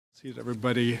See that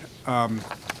everybody, that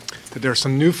there are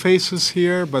some new faces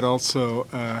here, but also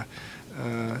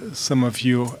some of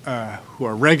you who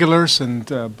are regulars, and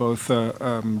both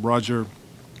Roger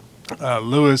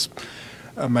Lewis,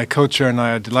 my co-chair, and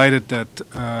I are delighted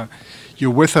that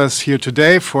you're with us here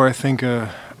today for, I think,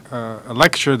 a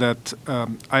lecture that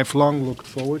I've long looked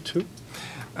forward to,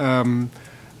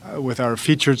 with our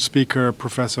featured speaker,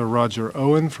 Professor Roger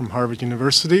Owen from Harvard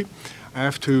University. I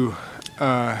have to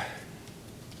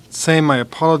say my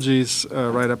apologies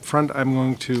right up front. I'm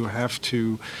going to have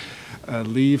to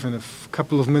leave in a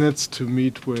couple of minutes to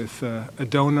meet with a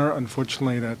donor.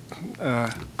 Unfortunately, that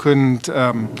couldn't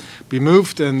be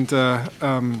moved, and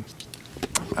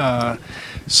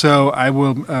so I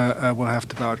will have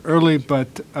to bow out early.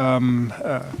 But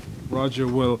Roger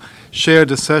will share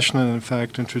the session and, in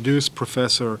fact, introduce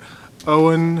Professor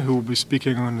Owen, who will be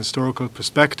speaking on historical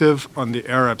perspective on the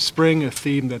Arab Spring, a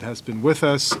theme that has been with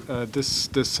us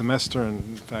this semester, and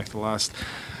in fact the last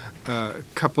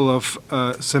couple of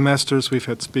semesters we've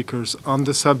had speakers on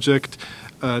the subject.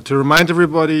 To remind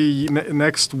everybody,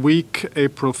 next week,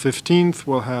 April 15th,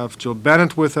 we'll have Jill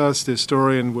Bennett with us, the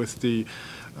historian with the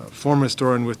former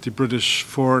historian with the British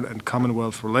Foreign and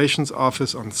Commonwealth Relations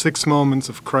Office, on 6 moments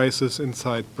of crisis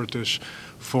inside British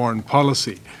foreign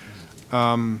policy.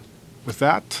 With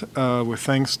that, with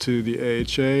thanks to the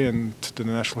AHA and the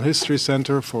National History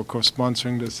Center for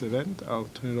co-sponsoring this event, I'll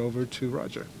turn it over to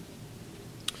Roger.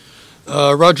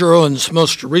 Roger Owen's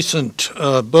most recent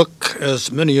book,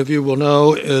 as many of you will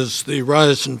know, is The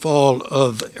Rise and Fall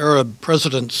of Arab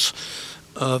Presidents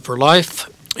for Life.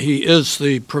 He is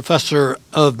the professor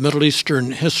of Middle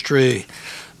Eastern history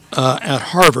at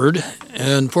Harvard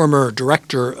and former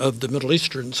director of the Middle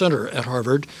Eastern Center at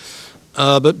Harvard.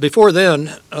 But before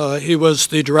then, he was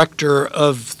the director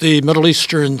of the Middle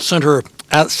Eastern Center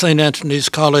at St. Antony's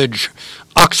College,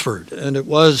 Oxford. And it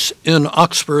was in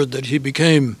Oxford that he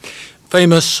became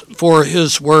famous for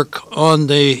his work on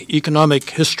the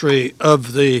economic history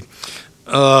of the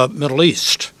Middle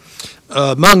East.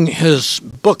 Among his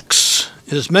books,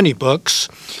 his many books,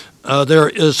 there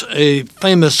is a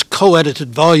famous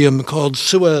co-edited volume called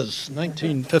Suez,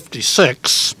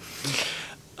 1956.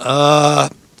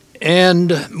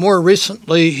 And more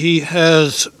recently, he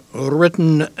has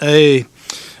written a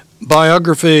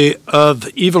biography of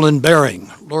Evelyn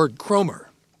Baring, Lord Cromer.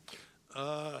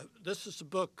 This is a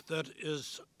book that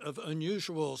is of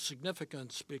unusual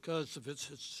significance because of its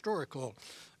historical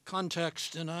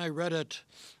context, and I read it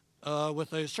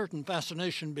with a certain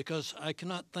fascination because I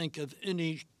cannot think of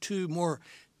any two more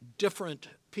different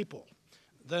people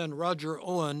than Roger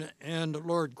Owen and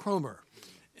Lord Cromer.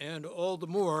 And all the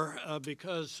more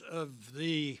because of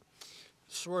the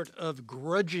sort of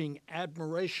grudging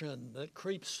admiration that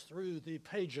creeps through the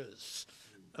pages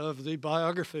of the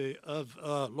biography of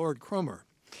Lord Cromer.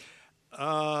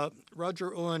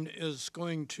 Roger Owen is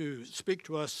going to speak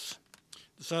to us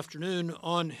this afternoon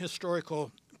on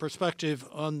historical perspective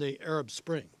on the Arab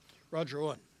Spring. Roger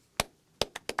Owen.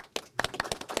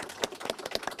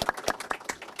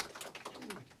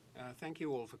 Thank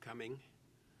you all for coming.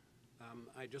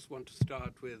 I just want to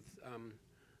start with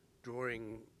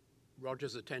drawing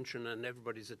Roger's attention and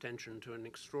everybody's attention to an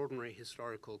extraordinary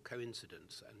historical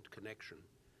coincidence and connection.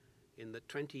 In that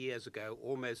 20 years ago,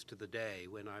 almost to the day,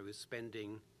 when I was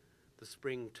spending the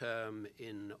spring term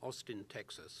in Austin,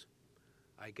 Texas,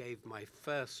 I gave my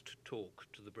first talk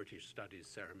to the British Studies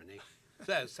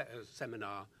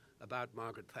seminar about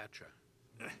Margaret Thatcher.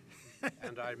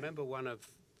 And I remember one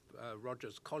of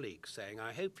Roger's colleagues saying,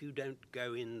 "I hope you don't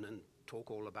go in and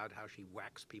talk all about how she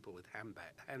whacks people with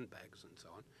handbags and so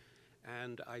on."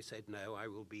 And I said, no, I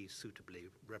will be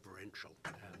suitably reverential.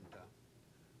 And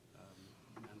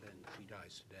then she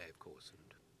dies today, of course,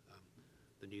 and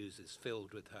the news is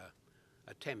filled with her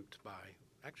attempt by,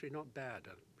 actually not bad,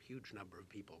 a huge number of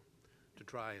people to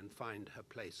try and find her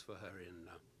place for her in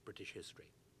British history.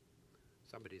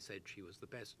 Somebody said she was the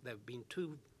best. There have been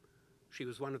she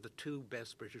was one of the 2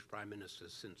 best British prime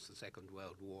ministers since the Second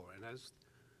World War. And as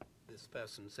this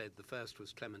person said, the first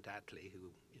was Clement Attlee,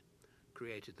 who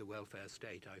created the welfare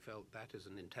state. I felt that is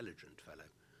an intelligent fellow.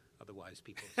 Otherwise,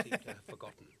 people seem to have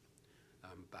forgotten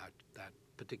about that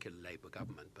particular Labour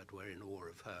government, but we're in awe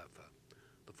of her for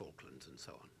the Falklands and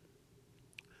so on.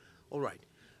 All right.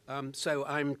 So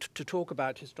I'm to talk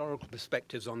about historical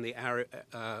perspectives on the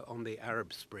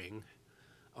Arab Spring,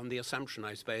 on the assumption,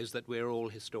 I suppose, that we're all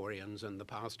historians and the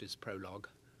past is prologue.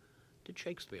 Did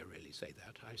Shakespeare really say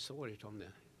that? I saw it on the...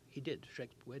 He did.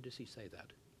 Where does he say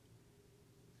that?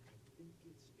 I think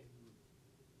it's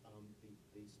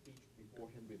in the speech before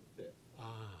Henry V.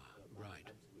 Ah, right.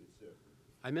 Absolutely certain.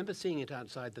 I remember seeing it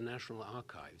outside the National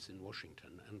Archives in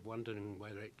Washington and wondering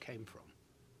where it came from.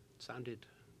 It sounded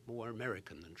more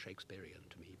American than Shakespearean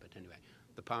to me, but anyway,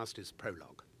 the past is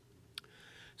prologue.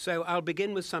 So I'll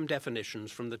begin with some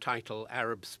definitions from the title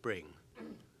Arab Spring.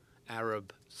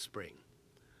 Arab Spring.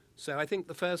 So I think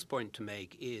the first point to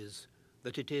make is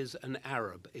that it is an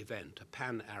Arab event, a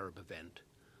pan-Arab event,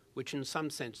 which in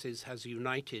some senses has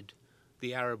united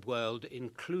the Arab world,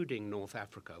 including North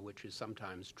Africa, which is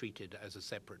sometimes treated as a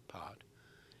separate part,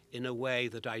 in a way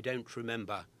that I don't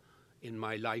remember in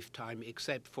my lifetime,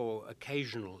 except for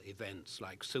occasional events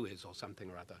like Suez or something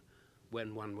or other,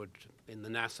 when one would, in the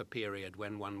Nasser period,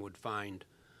 when one would find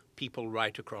people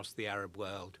right across the Arab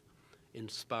world,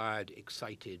 inspired,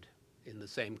 excited in the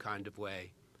same kind of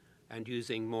way, and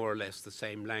using more or less the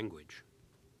same language.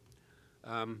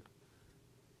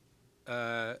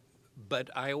 But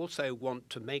I also want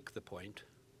to make the point.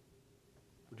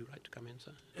 Would you like to come in,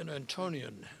 sir? An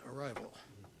Antonian arrival.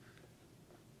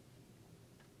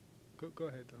 Go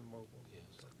ahead. Yes.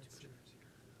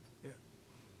 Yeah.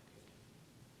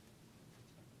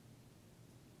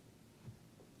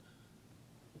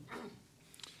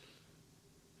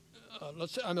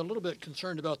 I'm a little bit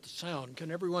concerned about the sound.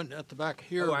 Can everyone at the back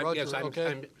hear? Oh, Roger, yes, I'm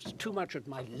okay? too much at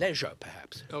my leisure,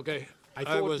 perhaps. Okay. I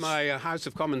thought my House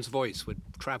of Commons voice would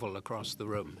travel across the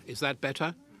room. Is that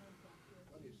better?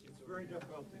 It's very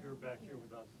difficult to hear back here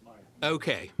without the mic.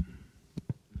 Okay.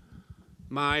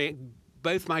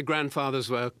 Both my grandfathers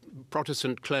were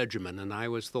Protestant clergymen, and I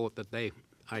always thought that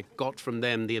I got from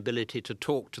them the ability to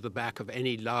talk to the back of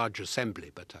any large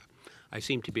assembly, but I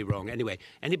seem to be wrong. Anyway,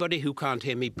 anybody who can't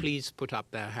hear me, please put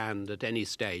up their hand at any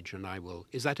stage, and I will.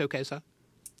 Is that okay, sir?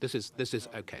 This is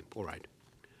okay. All right.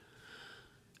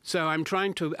 So I'm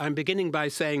beginning by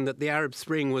saying that the Arab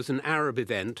Spring was an Arab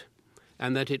event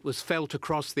and that it was felt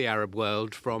across the Arab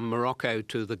world from Morocco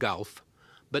to the Gulf,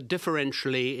 but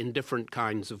differentially in different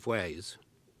kinds of ways.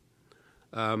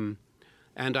 And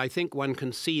I think one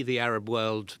can see the Arab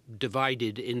world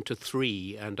divided into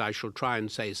three, and I shall try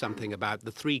and say something about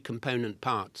the three component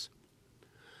parts.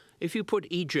 If you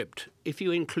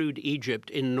include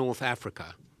Egypt in North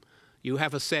Africa, you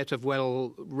have a set of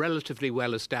relatively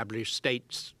well-established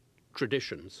states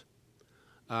traditions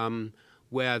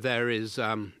where there is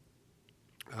a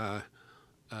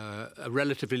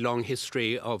relatively long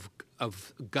history of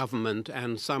government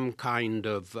and some kind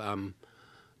of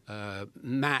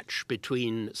match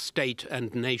between state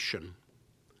and nation.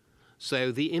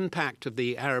 So the impact of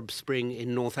the Arab Spring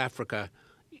in North Africa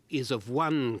is of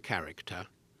one character.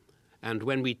 And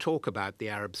when we talk about the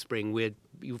Arab Spring,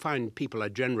 you find people are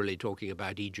generally talking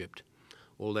about Egypt,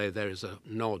 although there is a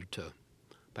nod to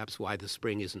perhaps why the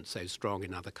spring isn't so strong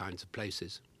in other kinds of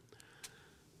places.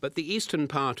 But the eastern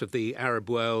part of the Arab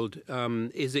world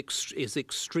is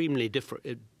extremely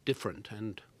different,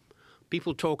 and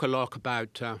people talk a lot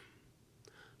about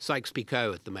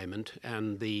Sykes-Picot at the moment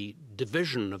and the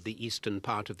division of the eastern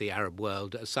part of the Arab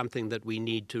world as something that we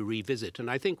need to revisit, and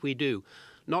I think we do.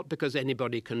 Not because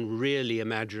anybody can really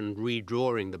imagine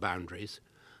redrawing the boundaries,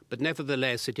 but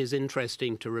nevertheless it is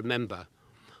interesting to remember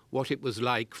what it was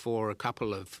like for a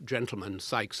couple of gentlemen,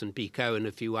 Sykes and Picot and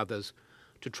a few others,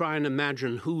 to try and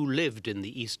imagine who lived in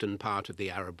the eastern part of the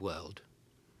Arab world.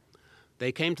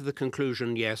 They came to the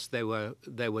conclusion, yes, there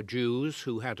were Jews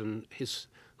who had a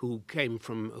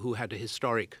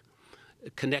historic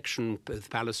connection with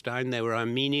Palestine. There were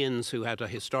Armenians who had a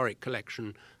historic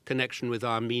connection with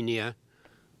Armenia.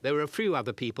 There were a few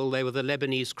other people. They were the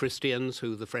Lebanese Christians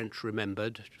who the French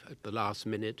remembered at the last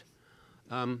minute.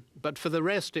 But for the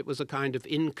rest, it was a kind of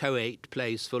inchoate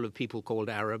place full of people called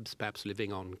Arabs, perhaps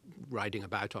riding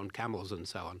about on camels and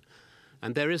so on.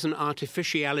 And there is an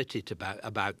artificiality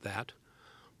about that.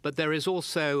 But there is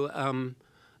also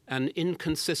an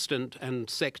inconsistent and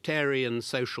sectarian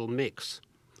social mix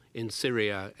in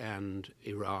Syria and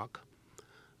Iraq.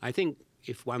 I think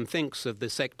if one thinks of the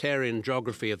sectarian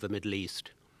geography of the Middle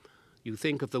East, you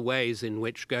think of the ways in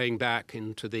which, going back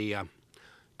into the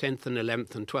 10th and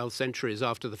 11th and 12th centuries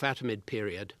after the Fatimid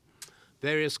period,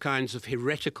 various kinds of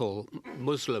heretical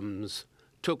Muslims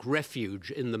took refuge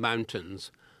in the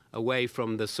mountains away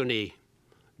from the Sunni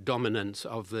dominance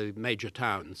of the major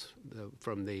towns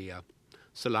from the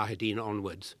Salahuddin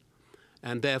onwards.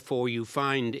 And therefore you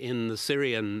find in the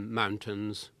Syrian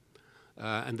mountains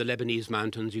and the Lebanese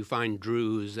mountains, you find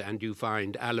Druze and you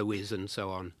find Alawis and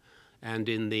so on. And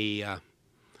in the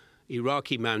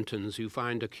Iraqi mountains, you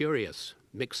find a curious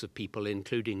mix of people,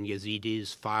 including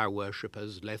Yazidis, fire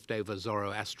worshippers, leftover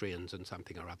Zoroastrians, and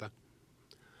something or other.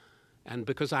 And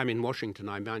because I'm in Washington,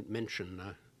 I might mention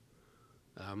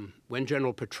when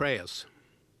General Petraeus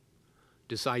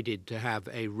decided to have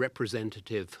a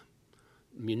representative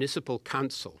municipal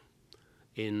council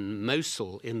in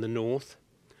Mosul in the north,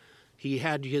 he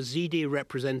had Yazidi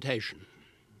representation.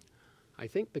 I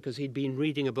think because he'd been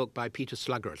reading a book by Peter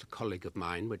Sluggert, a colleague of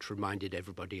mine, which reminded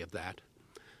everybody of that.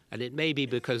 And it may be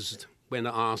because when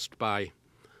asked by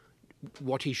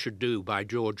what he should do by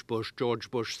George Bush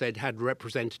said had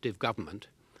representative government,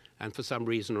 and for some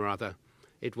reason or other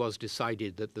it was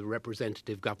decided that the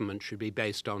representative government should be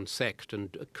based on sect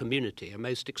and community, a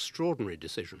most extraordinary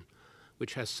decision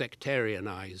which has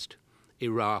sectarianized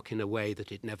Iraq in a way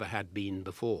that it never had been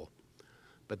before.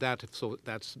 But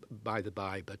that's by the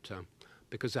by, but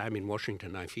because I'm in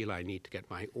Washington, I feel I need to get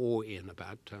my oar in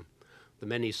about the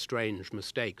many strange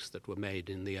mistakes that were made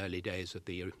in the early days of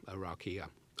the Iraqi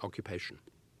occupation.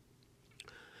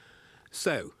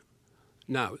 So,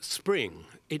 now, spring.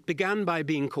 It began by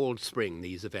being called spring,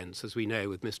 these events, as we know,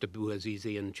 with Mr.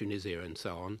 Bouazizi and Tunisia and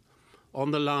so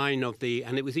on the line of the,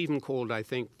 and it was even called, I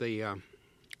think, the,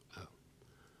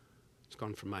 it's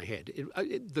gone from my head.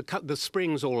 The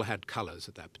springs all had colours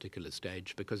at that particular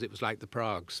stage because it was like the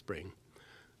Prague Spring.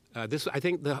 I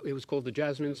think it was called the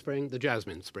Jasmine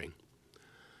Spring.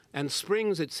 And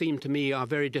springs, it seemed to me, are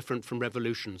very different from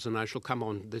revolutions, and I shall come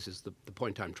on, this is the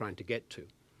point I'm trying to get to,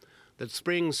 that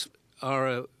springs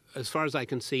are, as far as I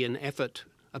can see,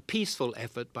 a peaceful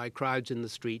effort by crowds in the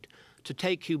street to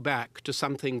take you back to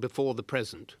something before the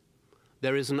present.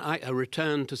 There is a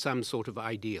return to some sort of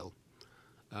ideal.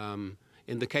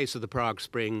 In the case of the Prague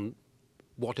Spring,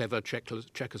 whatever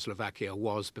Czechoslovakia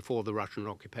was before the Russian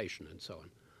occupation and so on.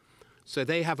 So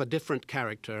they have a different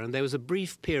character, and there was a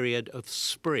brief period of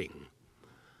spring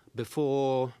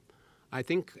before, I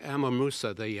think Amr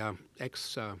Moussa, the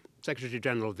ex-Secretary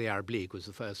General of the Arab League, was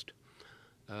the first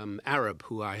Arab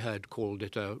who I heard called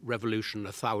it a revolution,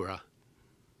 a thawra,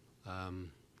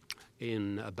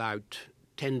 in about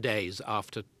 10 days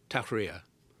after Tahrir,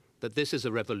 that this is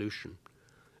a revolution.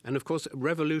 And of course,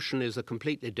 revolution is a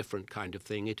completely different kind of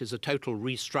thing. It is a total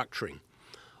restructuring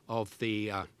of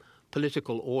the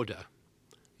political order.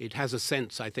 It has a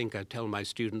sense, I think I tell my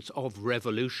students, of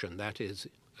revolution. That is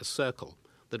a circle,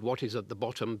 that what is at the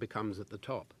bottom becomes at the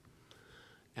top.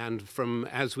 And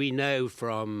as we know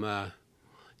from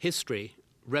history,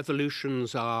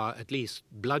 revolutions are, at least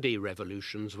bloody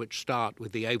revolutions, which start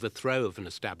with the overthrow of an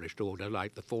established order,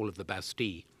 like the fall of the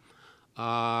Bastille,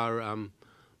 are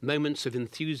moments of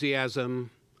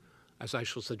enthusiasm, as I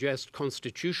shall suggest,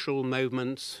 constitutional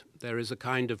moments. There is a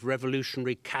kind of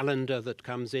revolutionary calendar that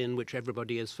comes in, which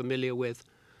everybody is familiar with,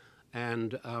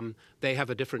 and they have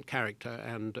a different character.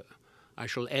 And I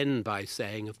shall end by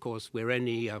saying, of course, we're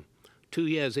only 2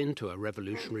 years into a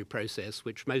revolutionary process,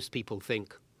 which most people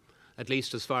think, at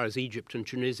least as far as Egypt and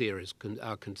Tunisia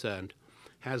are concerned,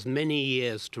 has many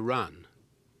years to run.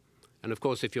 And of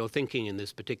course, if you're thinking in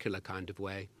this particular kind of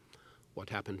way, what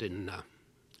happened in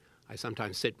I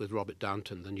sometimes sit with Robert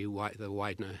Danton, the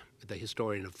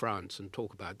historian of France, and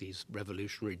talk about these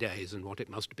revolutionary days and what it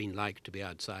must have been like to be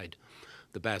outside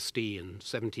the Bastille in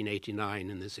 1789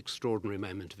 in this extraordinary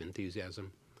moment of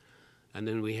enthusiasm. And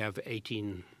then we have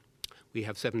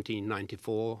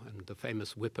 1794 and the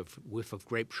famous whiff of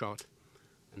grape shot,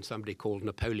 and somebody called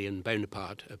Napoleon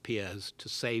Bonaparte appears to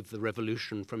save the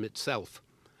revolution from itself.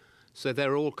 So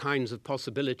there are all kinds of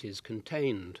possibilities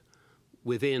contained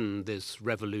within this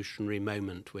revolutionary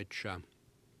moment, which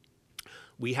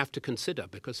we have to consider,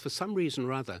 because for some reason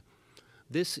or other,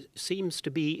 this seems to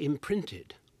be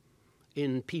imprinted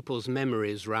in people's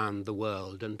memories around the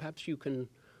world, and perhaps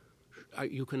I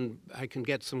can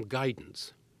get some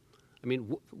guidance. I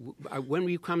mean, when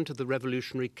you come to the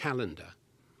revolutionary calendar,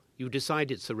 you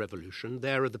decide it's a revolution.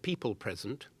 There are the people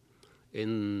present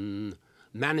in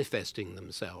manifesting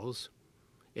themselves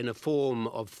in a form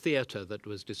of theatre that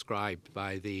was described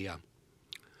by the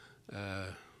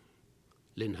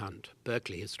Lynn Hunt,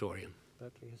 Berkeley historian,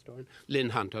 Lynn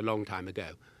Hunt a long time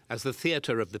ago, as the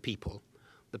theatre of the people.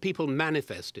 The people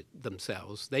manifest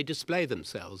themselves, they display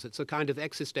themselves. It's a kind of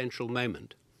existential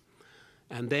moment.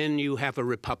 And then you have a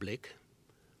republic,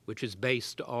 which is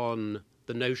based on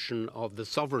the notion of the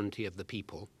sovereignty of the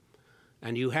people.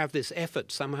 And you have this effort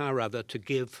somehow or other to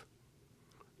give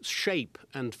shape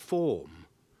and form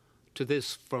to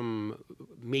this, from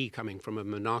me coming from a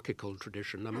monarchical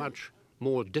tradition, a much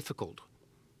more difficult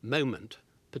moment,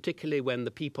 particularly when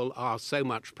the people are so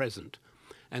much present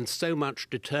and so much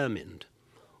determined,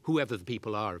 whoever the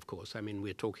people are, of course. I mean,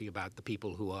 we're talking about the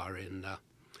people who are in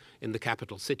the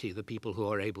capital city, the people who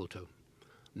are able to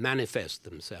manifest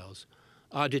themselves,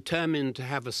 are determined to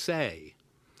have a say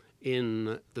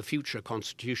in the future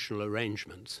constitutional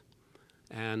arrangements.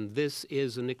 And this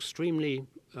is an extremely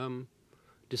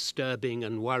disturbing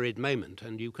and worried moment.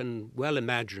 And you can well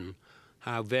imagine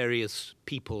how various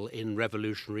people in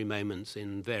revolutionary moments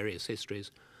in various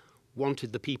histories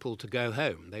wanted the people to go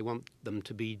home. They want them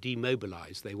to be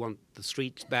demobilized. They want the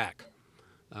streets back.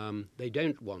 They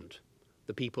don't want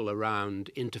the people around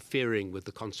interfering with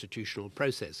the constitutional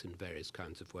process in various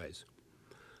kinds of ways.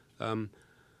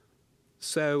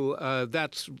 So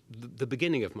that's the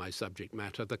beginning of my subject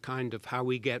matter, the kind of how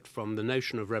we get from the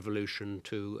notion of revolution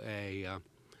to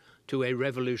a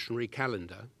revolutionary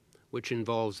calendar, which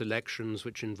involves elections,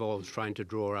 which involves trying to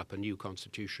draw up a new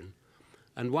constitution,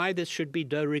 and why this should be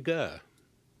de rigueur.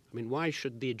 I mean, why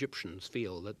should the Egyptians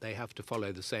feel that they have to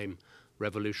follow the same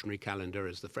revolutionary calendar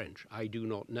as the French? I do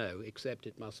not know, except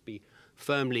it must be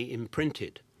firmly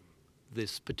imprinted,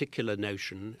 this particular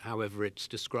notion, however it's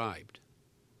described.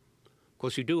 Of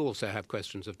course, you do also have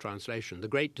questions of translation. The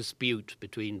great dispute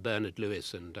between Bernard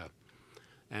Lewis and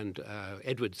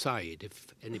Edward Said, if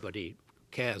anybody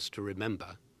cares to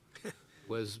remember,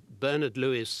 was Bernard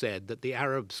Lewis said that the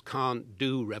Arabs can't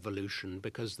do revolution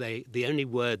because the only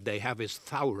word they have is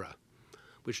thawra,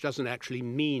 which doesn't actually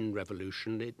mean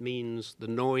revolution. It means the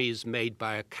noise made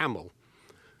by a camel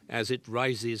as it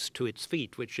rises to its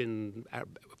feet, which in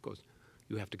Arab, of course,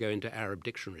 you have to go into Arab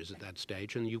dictionaries at that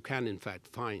stage, and you can in fact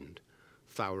find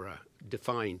thawra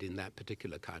defined in that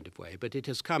particular kind of way. But it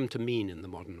has come to mean in the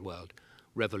modern world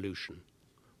revolution.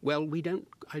 Well,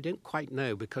 I don't quite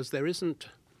know, because there isn't.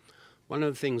 One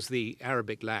of the things the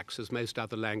Arabic lacks, as most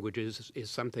other languages,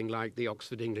 is something like the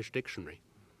Oxford English Dictionary.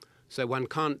 So one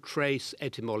can't trace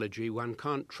etymology, one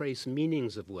can't trace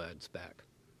meanings of words back.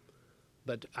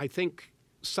 But I think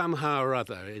somehow or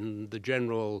other, in the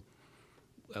general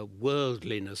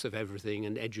worldliness of everything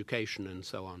and education and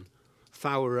so on,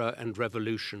 thawra and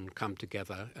revolution come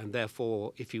together, and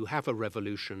therefore, if you have a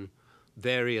revolution,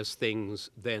 various things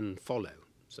then follow.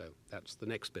 So that's the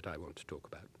next bit I want to talk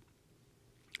about.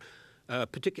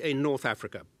 Particularly in North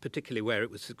Africa, particularly where it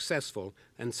was successful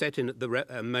and set in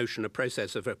motion a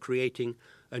process of creating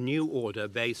a new order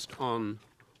based on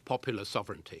popular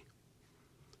sovereignty.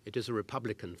 It is a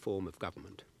republican form of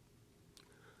government.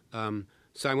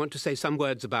 So I want to say some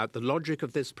words about the logic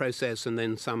of this process, and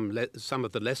then some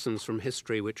of the lessons from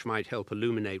history which might help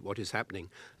illuminate what is happening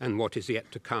and what is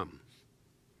yet to come.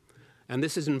 And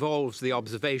this involves the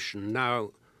observation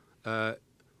now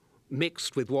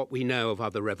mixed with what we know of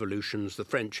other revolutions, the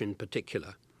French in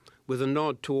particular, with a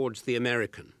nod towards the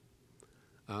American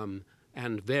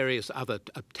and various other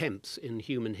attempts in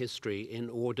human history in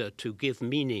order to give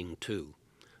meaning to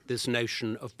this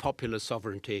notion of popular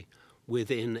sovereignty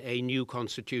within a new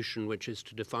constitution, which is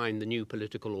to define the new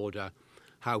political order,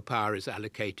 how power is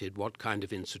allocated, what kind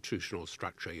of institutional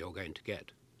structure you're going to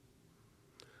get.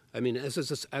 I mean,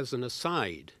 as an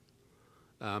aside,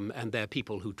 and there are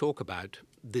people who talk about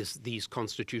these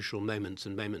constitutional moments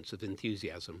and moments of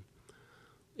enthusiasm,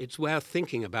 it's worth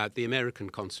thinking about the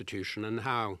American Constitution and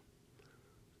how,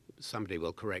 somebody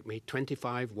will correct me,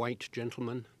 25 white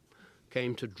gentlemen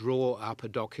came to draw up a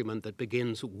document that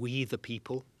begins, "We the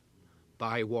people,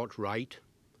 by what right?"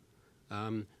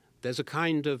 There's a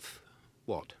kind of,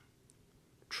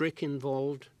 trick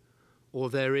involved, or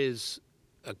there is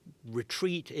a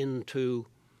retreat into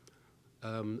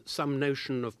some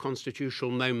notion of constitutional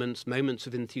moments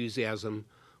of enthusiasm,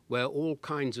 where all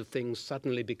kinds of things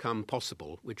suddenly become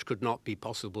possible, which could not be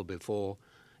possible before,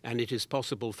 and it is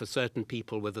possible for certain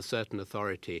people with a certain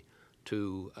authority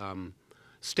to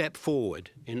step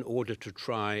forward in order to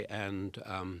try and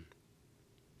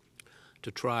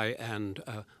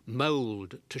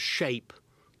mold, to shape,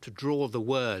 to draw the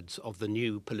words of the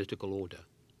new political order.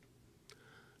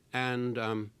 And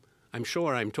I'm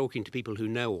sure I'm talking to people who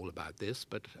know all about this,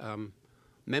 but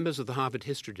members of the Harvard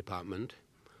History Department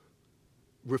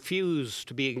refuse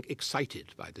to be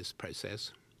excited by this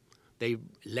process. They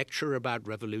lecture about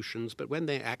revolutions, but when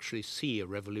they actually see a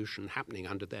revolution happening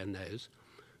under their nose,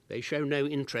 they show no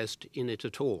interest in it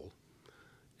at all.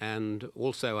 And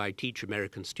also I teach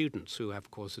American students who have,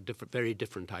 of course, a very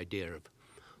different idea of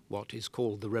what is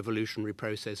called the revolutionary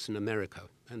process in America.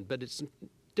 But it's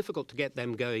difficult to get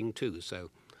them going too, so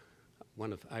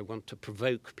I want to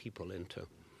provoke people into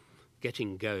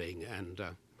getting going and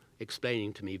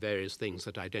explaining to me various things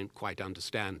that I don't quite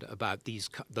understand about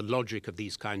the logic of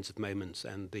these kinds of moments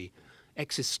and the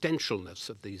existentialness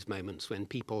of these moments when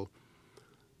people,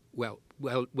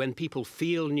 when people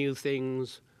feel new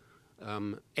things,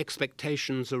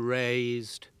 expectations are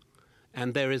raised,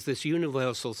 and there is this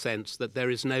universal sense that there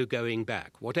is no going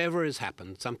back. Whatever has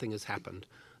happened, something has happened.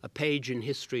 A page in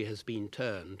history has been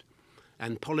turned,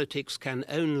 and politics can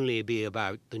only be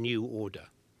about the new order.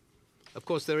 Of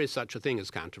course, there is such a thing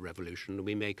as counter-revolution, and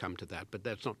we may come to that, but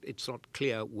it's not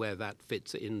clear where that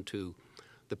fits into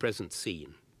the present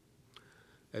scene.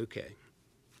 Okay.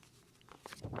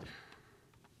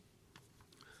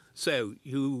 So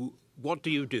what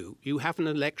do? You have an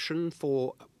election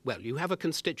for, well, you have a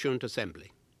constituent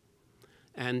assembly.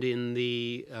 And in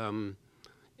the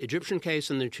Egyptian case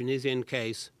and the Tunisian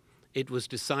case, it was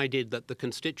decided that the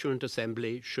constituent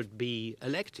assembly should be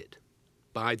elected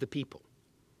by the people.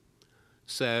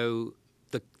 So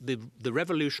the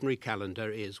revolutionary calendar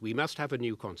is we must have a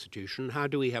new constitution. How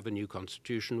do we have a new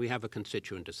constitution? We have a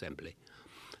constituent assembly.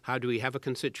 How do we have a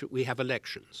constituent? We have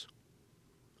elections.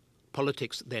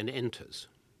 Politics then enters.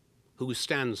 Who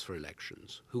stands for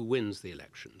elections? Who wins the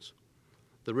elections?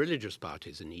 The religious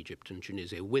parties in Egypt and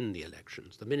Tunisia win the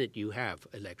elections. The minute you have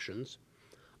elections,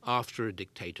 after a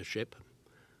dictatorship,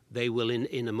 they will,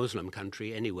 in a Muslim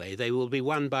country anyway, they will be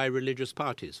won by religious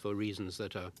parties for reasons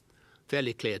that are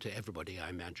fairly clear to everybody, I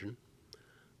imagine.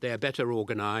 They are better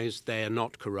organized. They are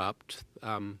not corrupt.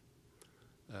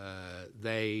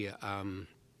 They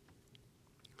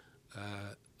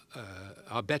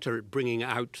are better at bringing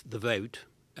out the vote,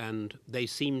 and they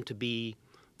seem to be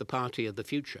the party of the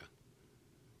future.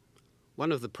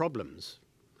 One of the problems,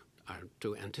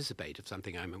 to anticipate of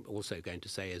something I'm also going to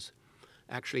say, is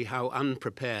actually how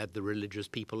unprepared the religious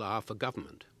people are for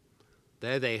government.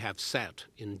 There they have sat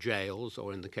in jails,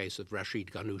 or in the case of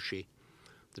Rashid Ghannouchi,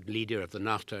 the leader of the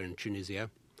Nahda in Tunisia,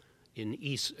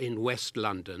 in West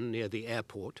London, near the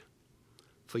airport,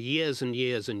 for years and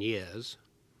years and years,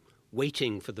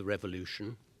 waiting for the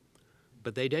revolution,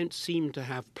 but they don't seem to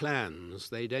have plans.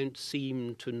 They don't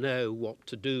seem to know what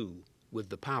to do with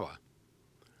the power.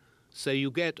 So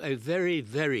you get a very,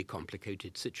 very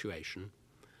complicated situation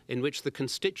in which the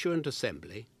Constituent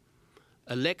Assembly,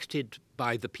 elected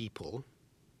by the people,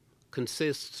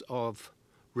 consists of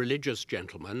religious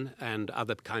gentlemen and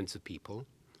other kinds of people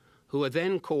who are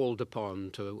then called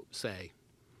upon to, say,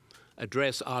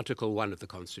 address Article 1 of the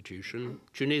Constitution.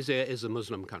 Tunisia is a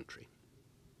Muslim country.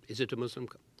 Is it a Muslim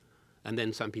country? And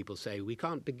then some people say, we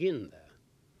can't begin there.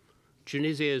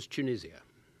 Tunisia is Tunisia.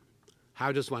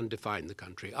 How does one define the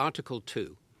country? Article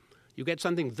 2. You get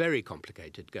something very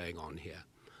complicated going on here.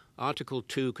 Article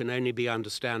 2 can only be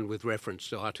understood with reference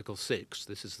to Article 6.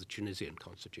 This is the Tunisian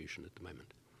constitution at the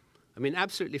moment. I mean,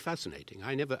 absolutely fascinating.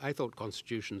 I thought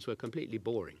constitutions were completely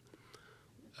boring.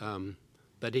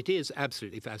 But it is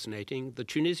absolutely fascinating. The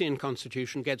Tunisian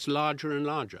constitution gets larger and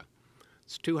larger.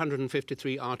 It's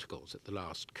 253 articles at the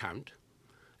last count,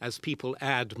 as people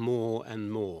add more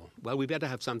and more. Well, we better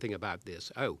have something about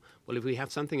this. Oh, well, if we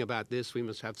have something about this, we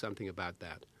must have something about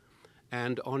that.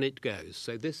 And on it goes.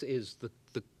 So this is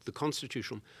the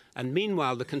constitution. And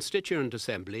meanwhile, the Constituent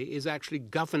Assembly is actually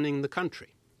governing the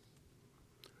country.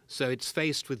 So it's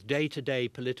faced with day-to-day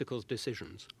political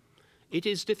decisions. It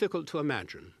is difficult to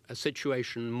imagine a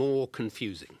situation more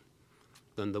confusing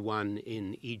than the one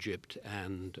in Egypt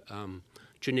and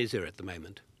Tunisia at the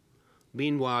moment.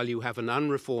 Meanwhile, you have an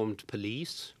unreformed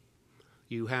police.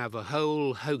 You have a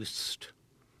whole host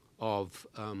of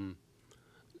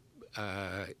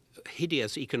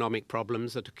hideous economic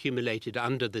problems that accumulated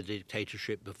under the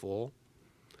dictatorship before.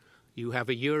 You have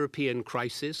a European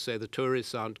crisis, so the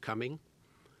tourists aren't coming.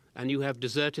 And you have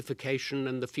desertification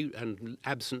and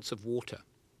absence of water.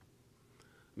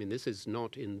 I mean, this is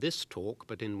not in this talk,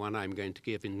 but in one I'm going to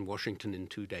give in Washington in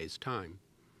 2 days' time.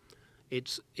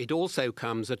 It also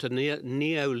comes at a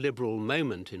neoliberal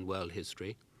moment in world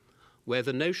history, where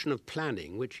the notion of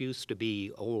planning, which used to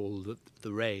be all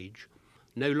the rage,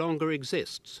 no longer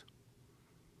exists.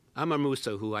 Amr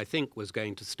Moussa, who I think was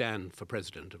going to stand for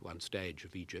president at one stage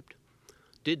of Egypt,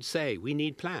 did say we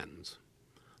need plans.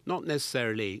 Not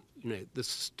necessarily,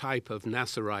 this type of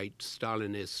Nasserite,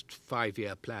 Stalinist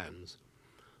 5-year plans,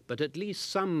 but at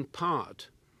least some part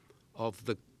of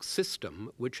the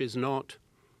system which is not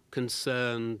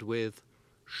concerned with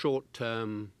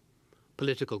short-term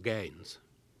political gains,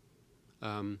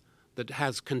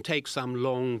 that can take some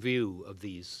long view of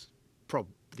these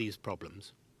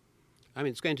problems. I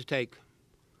mean, it's going to take,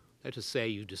 let us say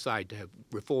you decide to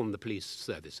reform the police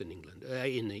service in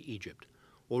Egypt,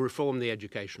 or reform the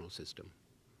educational system.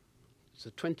 It's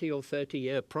a 20 or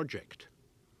 30-year project,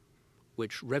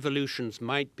 which revolutions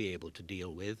might be able to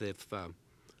deal with if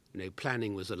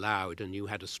planning was allowed and you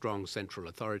had a strong central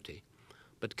authority,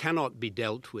 but cannot be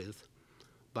dealt with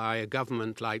by a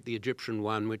government like the Egyptian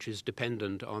one, which is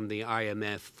dependent on the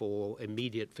IMF for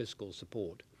immediate fiscal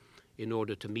support in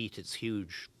order to meet its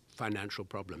huge financial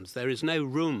problems. There is no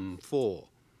room for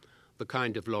the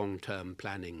kind of long-term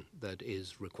planning that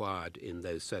is required in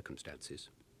those circumstances.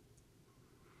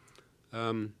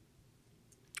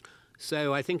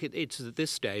 So I think it's at this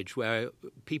stage where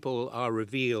people are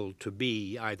revealed to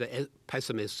be either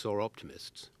pessimists or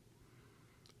optimists.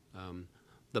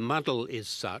 The muddle is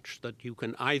such that you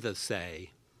can either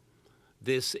say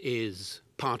this is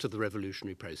part of the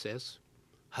revolutionary process,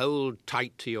 hold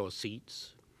tight to your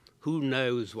seats, who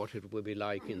knows what it will be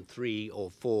like in 3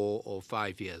 or 4 or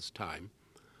 5 years' time.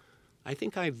 I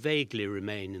think I vaguely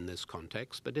remain in this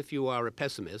context, but if you are a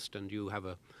pessimist and you have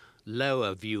a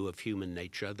lower view of human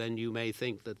nature, then you may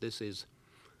think that this is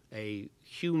a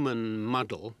human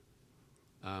muddle,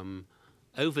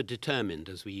 overdetermined,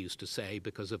 as we used to say,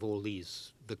 because of all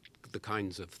these, the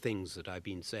kinds of things that I've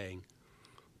been saying: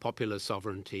 popular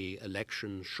sovereignty,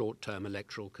 elections, short-term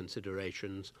electoral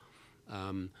considerations,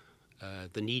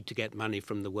 the need to get money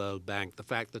from the World Bank, the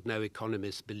fact that no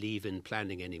economists believe in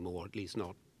planning anymore, at least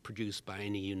not produced by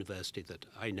any university that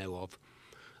I know of,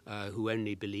 who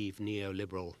only believe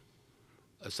neoliberal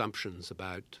assumptions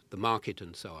about the market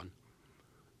and so on.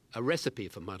 A recipe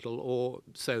for muddle,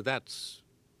 so that's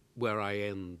where I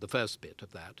am, the first bit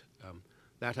of that.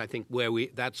 That I think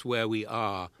that's where we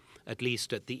are, at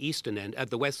least at the eastern end, at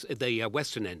the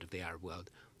western end of the Arab world.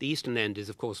 The eastern end is,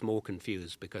 of course, more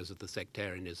confused because of the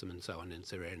sectarianism and so on in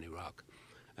Syria and Iraq,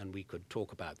 and we could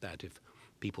talk about that if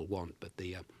people want. But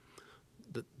the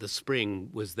spring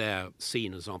was there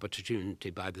seen as an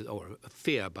opportunity or a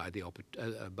fear by the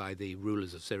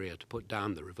rulers of Syria to put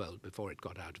down the revolt before it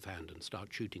got out of hand and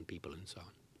start shooting people and so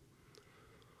on.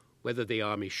 Whether the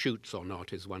army shoots or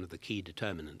not is one of the key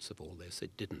determinants of all this.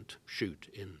 It didn't shoot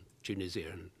in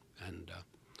Tunisia and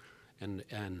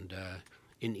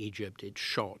in Egypt. It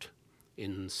shot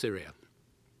in Syria.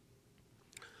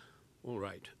 All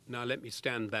right. Now let me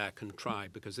stand back and try,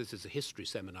 because this is a history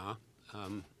seminar,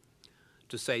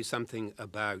 to say something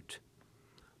about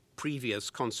previous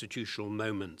constitutional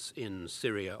moments in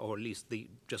Syria, or at least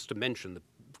just to mention the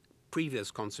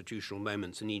previous constitutional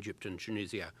moments in Egypt and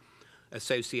Tunisia,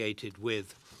 associated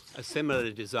with a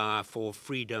similar desire for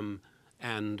freedom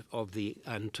and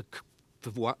to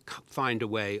find a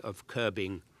way of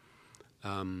curbing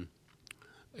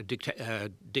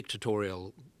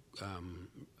dictatorial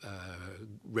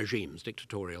regimes,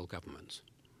 dictatorial governments.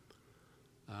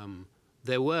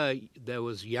 There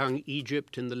was young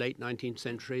Egypt in the late 19th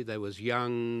century. There was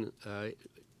young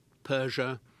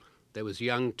Persia. There was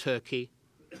young Turkey.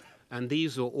 And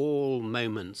these were all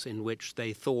moments in which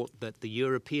they thought that the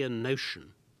European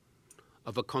notion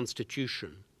of a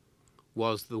constitution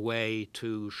was the way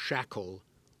to shackle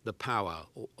the power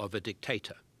of a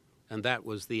dictator. And that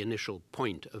was the initial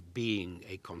point of being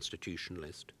a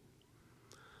constitutionalist.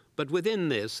 But within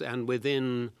this, and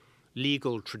within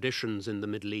legal traditions in the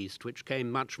Middle East, which came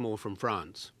much more from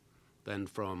France than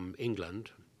from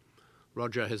England,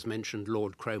 Roger has mentioned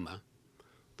Lord Cromer.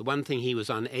 The one thing he was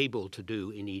unable to do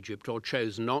in Egypt, or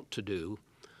chose not to do,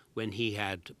 when he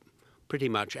had pretty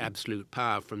much absolute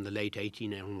power from the late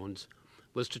 1800s onwards,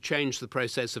 was to change the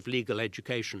process of legal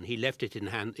education. He left it in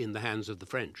the hands of the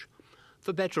French,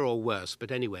 for better or worse.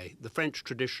 But anyway, the French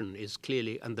tradition is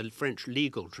clearly, and the French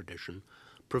legal tradition,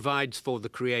 provides for the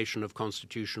creation of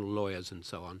constitutional lawyers and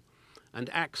so on,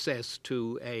 and access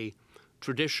to a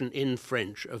tradition in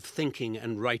French of thinking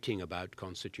and writing about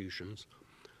constitutions,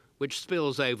 which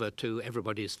spills over to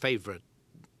everybody's favorite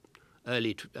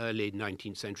early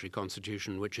 19th century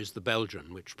constitution, which is the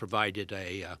Belgian, which provided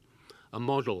a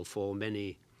model for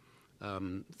many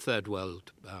third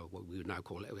world, what we would now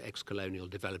call ex-colonial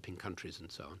developing countries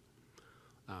and so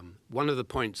on. One of the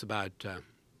points about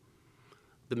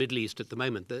the Middle East at the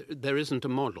moment, there isn't a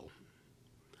model.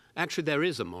 Actually, there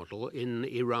is a model in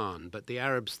Iran, but the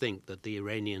Arabs think that the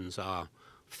Iranians are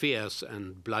fierce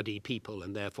and bloody people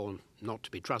and therefore not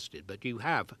to be trusted. But you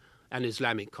have an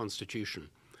Islamic constitution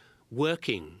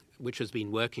working, which has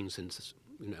been working since,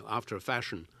 after a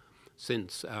fashion,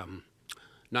 since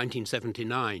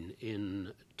 1979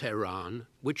 in Tehran,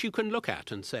 which you can look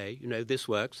at and say, this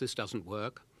works, this doesn't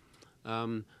work.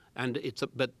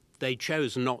 But they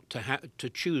chose not to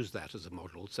choose that as a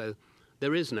model. So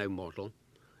there is no model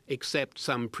except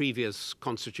some previous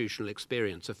constitutional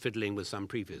experience of fiddling with some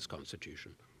previous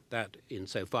constitution. That,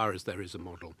 insofar as there is a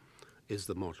model, is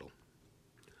the model.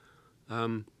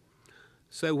 For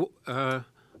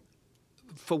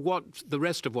the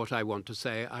rest of what I want to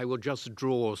say, I will just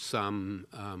draw some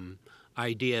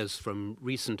ideas from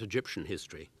recent Egyptian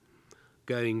history,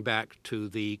 going back to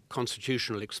the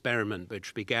constitutional experiment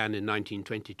which began in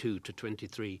 1922 to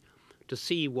 23, to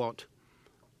see what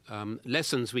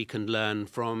lessons we can learn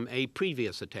from a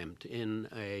previous attempt in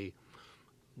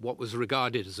what was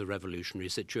regarded as a revolutionary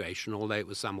situation, although it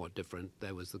was somewhat different.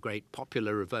 There was the great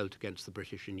popular revolt against the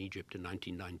British in Egypt in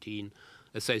 1919,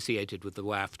 associated with the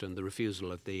WAFT and the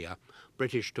refusal of the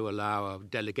British to allow a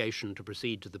delegation to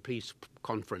proceed to the peace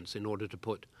conference in order to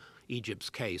put Egypt's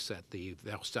case at the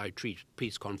Versailles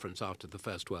Peace Conference after the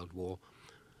First World War,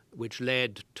 which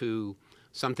led to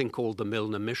something called the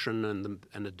Milner Mission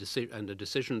and a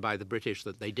decision by the British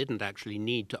that they didn't actually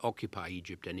need to occupy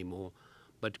Egypt anymore,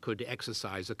 but could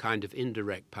exercise a kind of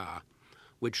indirect power,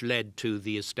 which led to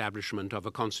the establishment of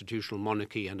a constitutional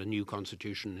monarchy and a new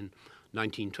constitution in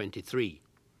 1923,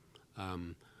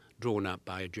 drawn up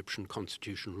by Egyptian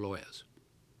constitutional lawyers.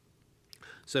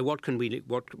 So what can we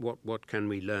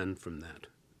learn from that?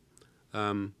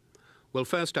 Well,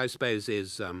 first, I suppose,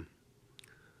 is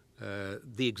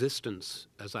the existence,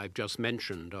 as I've just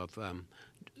mentioned, of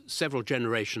several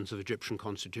generations of Egyptian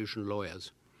constitutional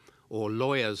lawyers, or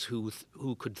lawyers who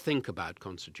could think about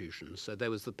constitutions. So there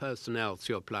was the personnel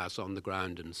sur place on the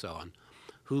ground and so on,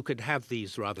 who could have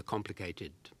these rather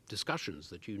complicated discussions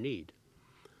that you need.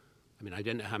 I mean, I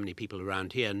don't know how many people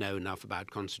around here know enough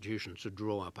about constitutions to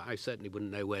draw up. I certainly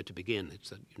wouldn't know where to begin.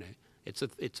 It's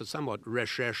a somewhat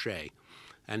recherche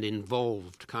and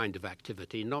involved kind of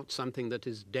activity, not something that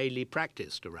is daily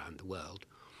practiced around the world,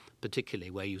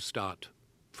 particularly where you start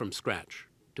from scratch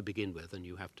to begin with, and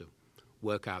you have to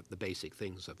work out the basic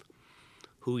things of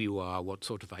who you are, what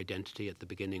sort of identity at the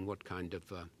beginning, what kind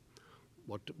of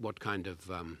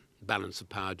balance of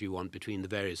power do you want between the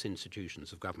various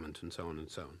institutions of government, and so on and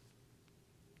so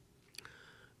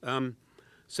on.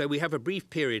 So we have a brief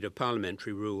period of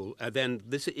parliamentary rule. Then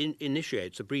this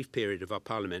initiates a brief period of our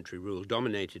parliamentary rule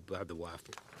dominated by the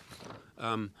WAFT,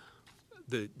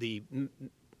 the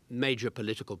major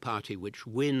political party which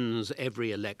wins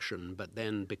every election, but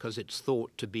then because it's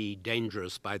thought to be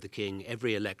dangerous by the king,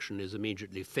 every election is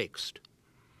immediately fixed.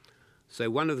 So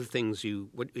one of the things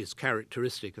what is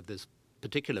characteristic of this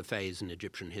particular phase in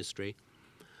Egyptian history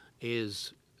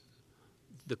is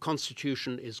the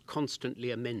constitution is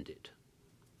constantly amended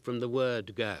from the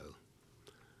word go.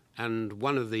 And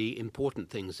one of the important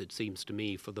things, it seems to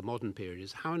me, for the modern period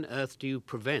is how on earth do you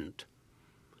prevent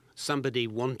somebody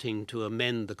wanting to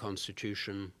amend the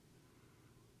constitution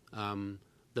the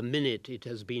minute it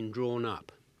has been drawn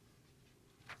up?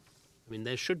 I mean,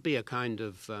 there should be a kind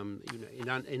of,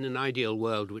 in an ideal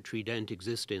world which we don't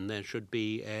exist in, there should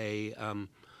be a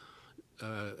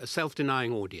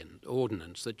self-denying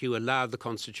ordinance that you allow the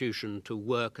constitution to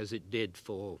work as it did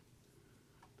for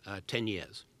 10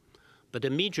 years. But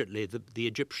immediately the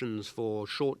Egyptians, for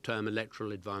short-term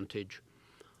electoral advantage,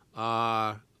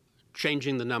 are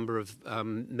changing the number of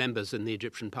members in the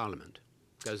Egyptian parliament.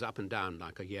 It goes up and down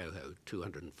like a yo-ho,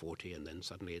 240, and then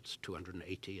suddenly it's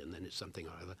 280, and then it's something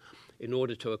or other, in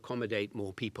order to accommodate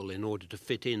more people, in order to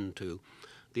fit into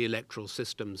the electoral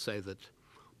system so that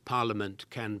Parliament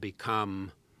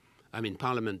becomes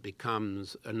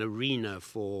an arena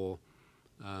for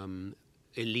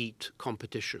elite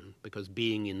competition, because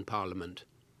being in Parliament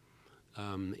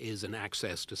is an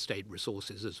access to state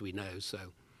resources, as we know. So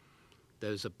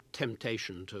there's a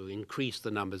temptation to increase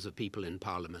the numbers of people in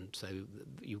Parliament, so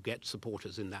you get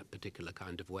supporters in that particular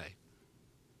kind of way.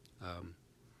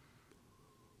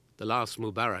 The last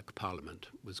Mubarak Parliament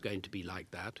was going to be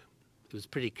like that. It was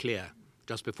pretty clear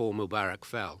just before Mubarak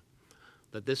fell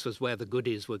that this was where the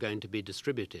goodies were going to be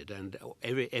distributed, and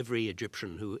every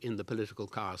Egyptian who in the political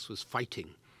caste was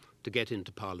fighting to get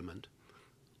into Parliament,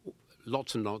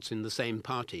 lots and lots in the same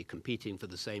party competing for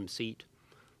the same seat.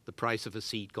 The price of a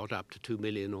seat got up to $2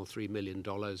 million or $3 million.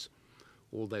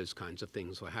 All those kinds of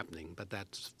things were happening, but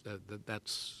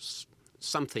that's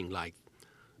something like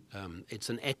it's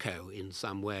an echo in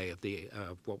some way of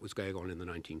what was going on in the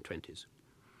 1920s.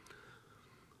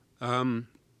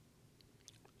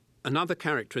 Another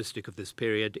characteristic of this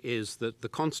period is that the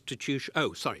Constitution...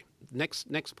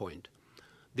 next point.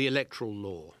 The electoral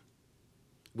law,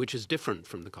 which is different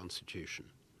from the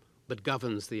Constitution, but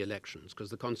governs the elections,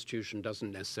 because the Constitution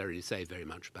doesn't necessarily say very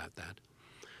much about that.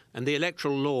 And the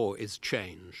electoral law is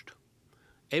changed.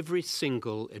 Every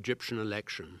single Egyptian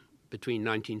election between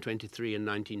 1923 and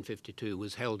 1952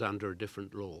 was held under a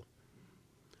different law.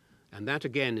 And that,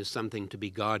 again, is something to be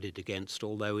guarded against,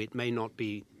 although it may not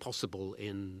be possible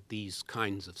in these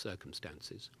kinds of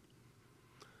circumstances.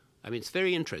 I mean, it's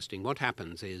very interesting. What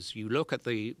happens is you look at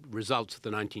the results of the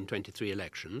 1923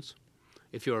 elections,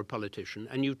 if you're a politician,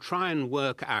 and you try and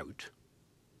work out,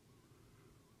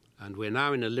 and we're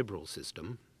now in a liberal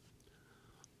system,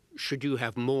 should you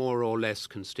have more or less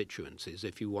constituencies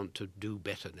if you want to do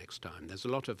better next time? There's a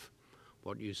lot of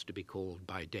what used to be called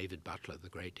by David Butler, the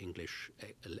great English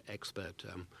expert,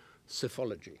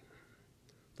 psephology,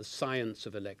 the science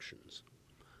of elections.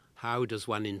 How does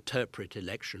one interpret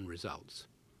election results?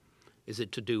 Is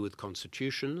it to do with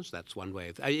constitutions? That's one way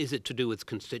of... Is it to do with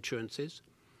constituencies?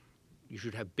 You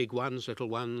should have big ones, little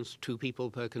ones, 2 people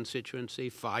per constituency,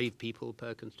 5 people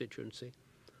per constituency.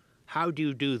 How do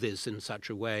you do this in such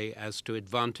a way as to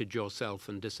advantage yourself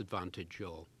and disadvantage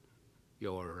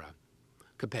your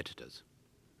competitors?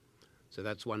 So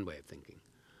that's one way of thinking.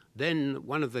 Then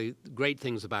one of the great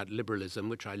things about liberalism,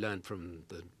 which I learned from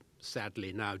the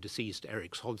sadly now deceased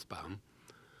Eric Hobsbawm,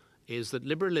 is that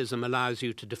liberalism allows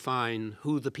you to define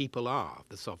who the people are,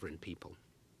 the sovereign people.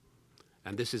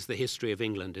 And this is the history of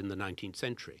England in the 19th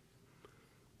century.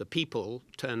 The people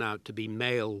turn out to be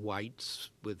male whites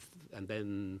and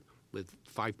then with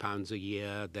 £5 a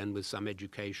year, then with some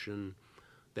education,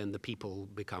 then the people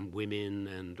become women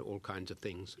and all kinds of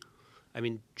things. I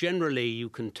mean, generally you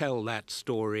can tell that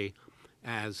story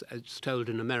as it's told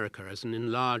in America as an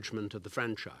enlargement of the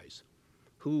franchise.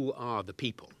 Who are the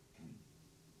people?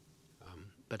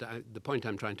 But the point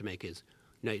I'm trying to make is,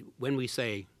 when we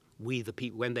say we the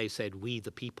people, when they said we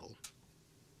the people,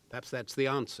 perhaps that's the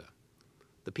answer.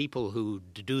 The people who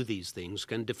do these things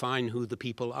can define who the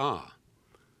people are,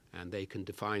 and they can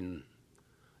define,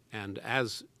 and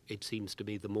as it seems to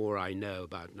me, the more I know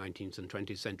about 19th and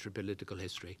 20th century political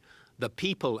history, the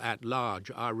people at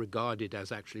large are regarded as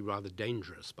actually rather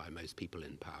dangerous by most people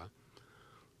in power.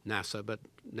 NASA, but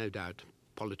no doubt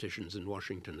politicians in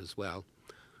Washington as well.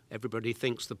 Everybody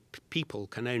thinks the people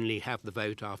can only have the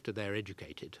vote after they're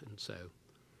educated, and so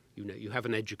you have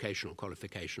an educational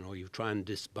qualification, or you try and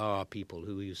disbar people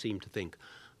who you seem to think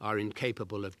are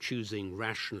incapable of choosing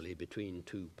rationally between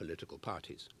 2 political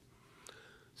parties.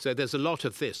 So there's a lot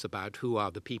of this about who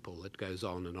are the people that goes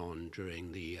on and on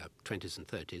during the 20s and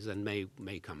 30s and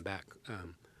may come back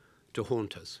to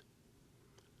haunt us.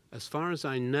 As far as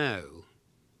I know,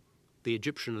 the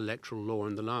Egyptian electoral law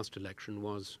in the last election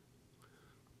was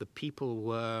the people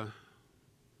were,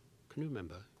 can you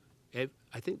remember?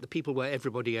 I think the people were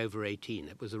everybody over 18.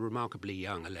 It was a remarkably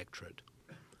young electorate.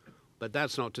 But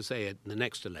that's not to say at the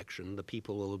next election the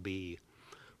people will be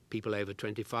people over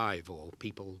 25 or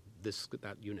people this,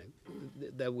 that,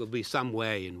 There will be some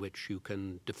way in which you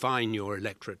can define your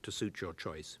electorate to suit your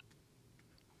choice.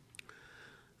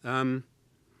 The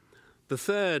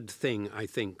third thing I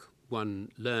think one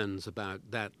learns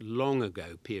about that long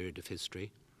ago period of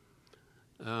history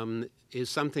is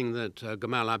something that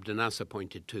Gamal Abdel Nasser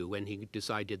pointed to when he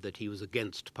decided that he was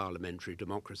against parliamentary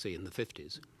democracy in the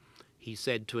 50s. He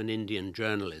said to an Indian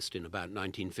journalist in about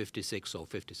 1956 or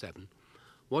 57,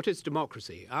 "What is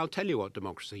democracy? I'll tell you what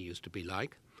democracy used to be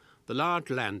like. The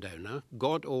large landowner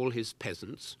got all his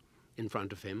peasants in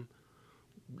front of him,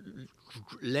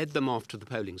 led them off to the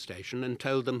polling station and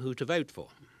told them who to vote for.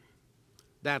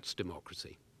 That's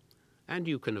democracy." And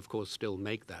you can, of course, still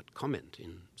make that comment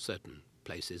in certain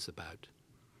places about,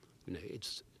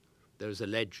 there's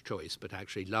alleged choice, but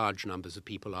actually large numbers of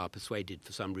people are persuaded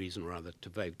for some reason or other to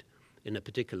vote in a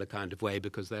particular kind of way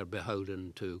because they're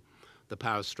beholden to the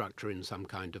power structure in some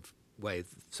kind of way.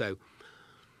 So,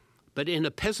 but in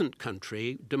a peasant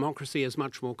country, democracy is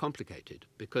much more complicated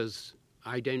because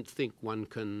I don't think one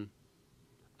can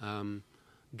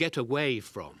get away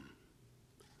from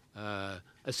a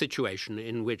situation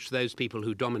in which those people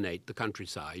who dominate the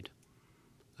countryside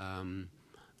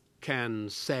can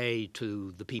say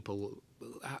to the people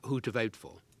who to vote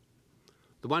for.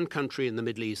 The one country in the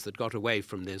Middle East that got away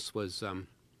from this was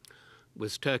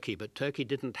Turkey, but Turkey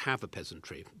didn't have a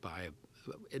peasantry,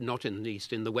 not in the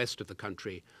East, in the west of the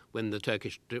country, when the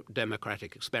Turkish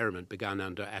democratic experiment began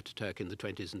under Ataturk in the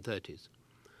 20s and 30s.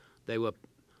 They were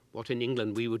what in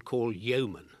England we would call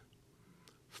yeomen,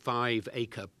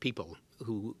 5-acre people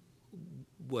who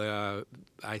were,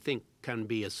 I think, can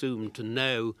be assumed to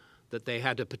know that they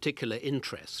had a particular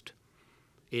interest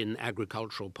in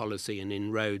agricultural policy and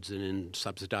in roads and in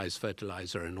subsidized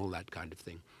fertilizer and all that kind of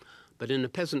thing. But in a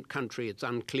peasant country, it's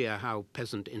unclear how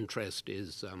peasant interest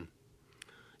is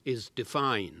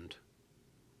defined.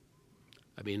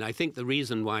 I mean, I think the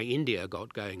reason why India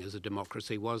got going as a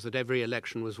democracy was that every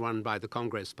election was run by the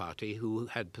Congress Party, who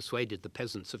had persuaded the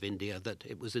peasants of India that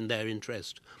it was in their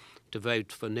interest to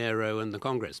vote for Nehru and the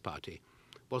Congress Party.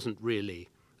 It wasn't really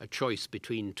a choice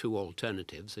between 2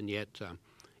 alternatives, and yet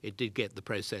it did get the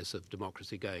process of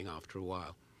democracy going after a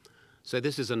while. So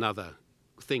this is another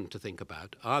thing to think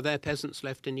about. Are there peasants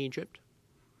left in Egypt?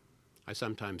 I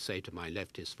sometimes say to my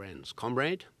leftist friends,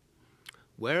 "Comrade,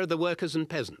 where are the workers and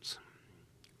peasants?"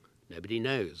 Nobody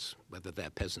knows whether they're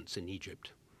peasants in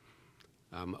Egypt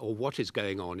or what is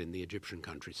going on in the Egyptian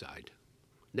countryside.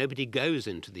 Nobody goes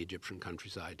into the Egyptian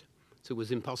countryside. So it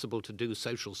was impossible to do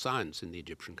social science in the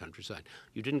Egyptian countryside.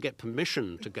 You didn't get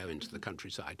permission to go into the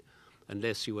countryside.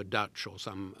 unless you were Dutch or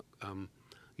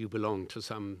you belonged to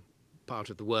some part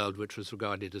of the world which was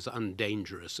regarded as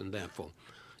undangerous, and therefore,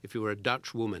 if you were a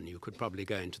Dutch woman, you could probably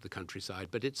go into the countryside.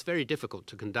 But it's very difficult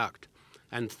to conduct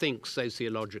and think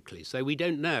sociologically. So we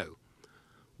don't know.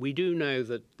 We do know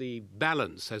that the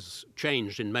balance has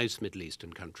changed in most Middle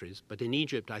Eastern countries, but in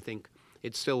Egypt, I think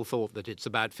it's still thought that it's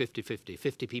about 50-50.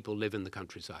 50 people live in the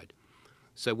countryside.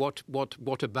 So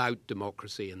what about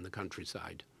democracy in the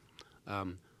countryside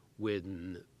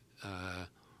when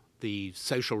the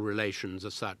social relations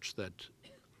are such that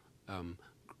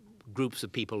groups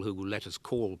of people who let us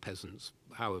call peasants,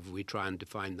 however we try and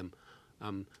define them,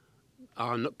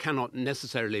 cannot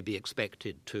necessarily be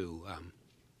expected to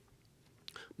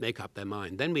make up their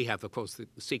mind. Then we have, of course, the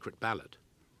secret ballot.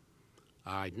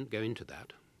 I didn't go into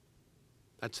that.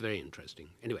 That's very interesting.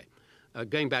 Anyway,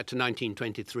 going back to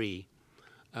 1923,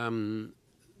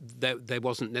 there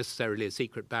wasn't necessarily a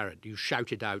secret ballot. You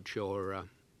shouted out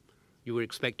you were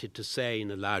expected to say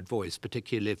in a loud voice,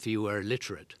 particularly if you were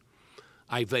illiterate,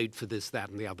 I vote for this, that,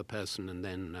 and the other person, and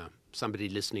then somebody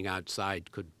listening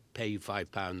outside could pay you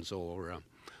 £5 or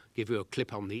give you a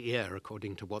clip on the ear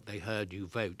according to what they heard you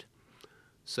vote.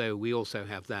 So we also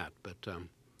have that, but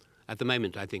at the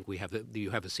moment I think you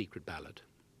have a secret ballot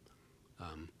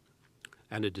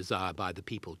and a desire by the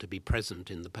people to be present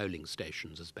in the polling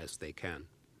stations as best they can.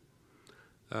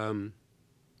 And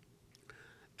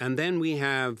then we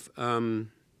have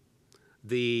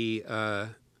the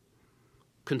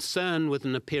concern with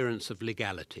an appearance of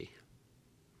legality,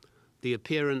 the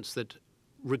appearance that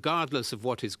regardless of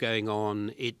what is going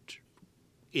on, it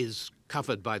is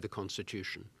covered by the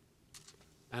Constitution.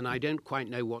 And I don't quite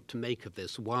know what to make of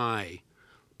this, why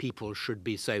people should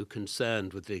be so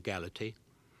concerned with legality.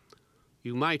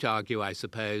 You might argue, I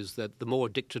suppose, that the more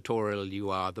dictatorial you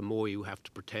are, the more you have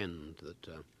to pretend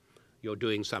that you're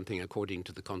doing something according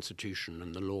to the Constitution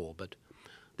and the law. But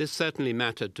this certainly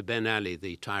mattered to Ben Ali,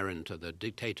 the tyrant or the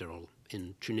dictator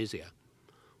in Tunisia.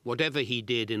 Whatever he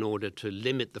did in order to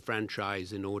limit the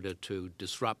franchise, in order to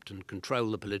disrupt and control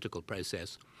the political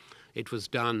process, it was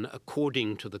done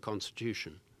according to the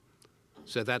Constitution.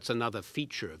 So that's another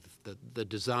feature of the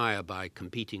desire by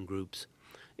competing groups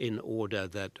in order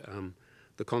that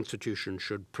the Constitution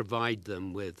should provide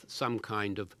them with some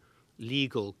kind of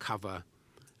legal cover,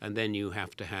 and then you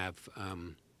have to have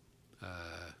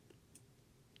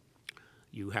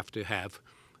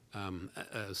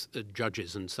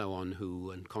judges and so on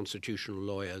and constitutional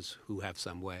lawyers who have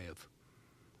some way of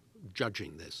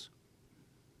judging this.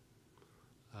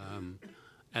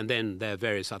 And then there are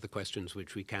various other questions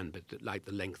which we can, but like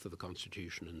the length of the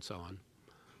Constitution and so on.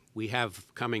 We have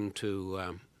coming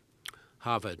to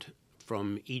Harvard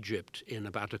from Egypt in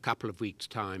about a couple of weeks'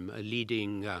 time a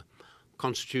leading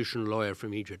constitutional lawyer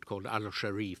from Egypt called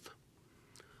Al-Sharif,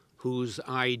 whose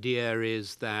idea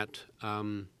is that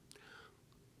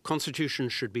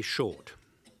constitutions should be short,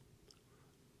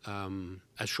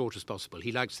 as short as possible.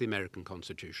 He likes the American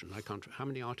Constitution. How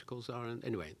many articles are in?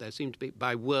 Anyway, there seem to be,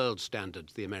 by world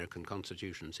standards, the American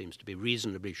Constitution seems to be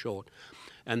reasonably short.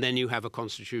 And then you have a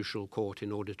constitutional court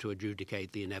in order to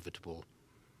adjudicate the inevitable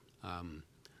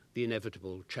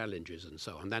challenges and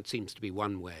so on. That seems to be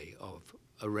one way of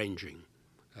arranging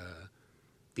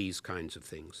these kinds of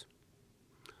things.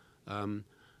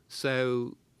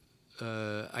 So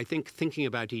I think thinking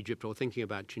about Egypt or thinking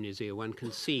about Tunisia, one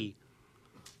can see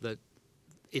that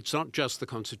it's not just the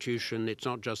Constitution, it's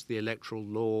not just the electoral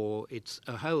law, it's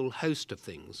a whole host of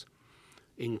things,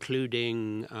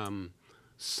 including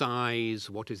size,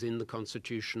 what is in the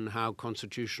Constitution, how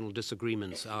constitutional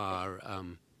disagreements are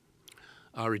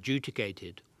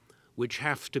adjudicated, which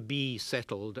have to be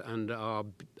settled and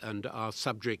are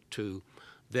subject to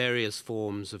various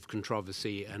forms of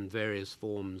controversy and various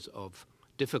forms of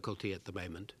difficulty at the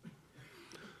moment.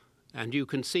 And you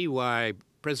can see why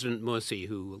President Morsi,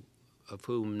 of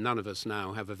whom none of us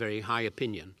now have a very high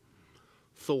opinion,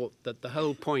 thought that the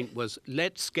whole point was,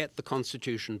 let's get the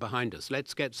Constitution behind us,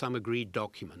 let's get some agreed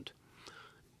document,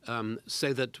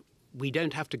 so that we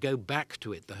don't have to go back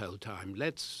to it the whole time.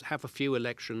 Let's have a few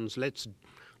elections, let's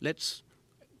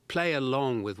play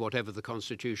along with whatever the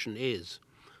Constitution is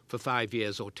for 5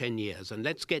 years or 10 years, and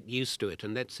let's get used to it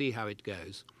and let's see how it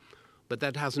goes. But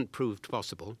that hasn't proved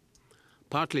possible,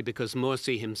 partly because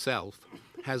Morsi himself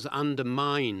has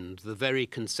undermined the very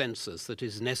consensus that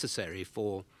is necessary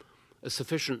for a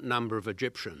sufficient number of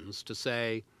Egyptians to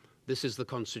say, this is the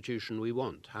constitution we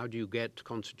want. How do you get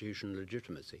constitutional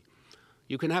legitimacy?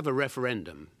 You can have a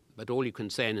referendum, but all you can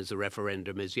say in a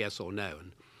referendum is yes or no.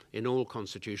 And in all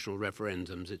constitutional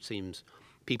referendums, it seems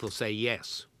people say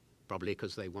yes, probably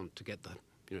because they want to get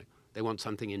they want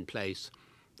something in place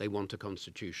they want a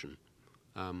constitution.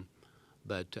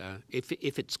 But if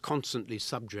it's constantly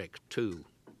subject to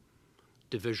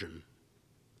division,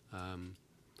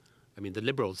 I mean, the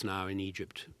liberals now in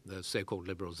Egypt, the so-called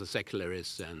liberals, the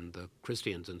secularists and the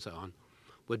Christians and so on,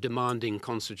 were demanding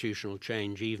constitutional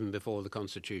change even before the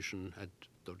constitution had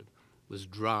was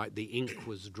dry. The ink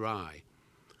was dry.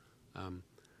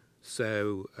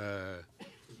 So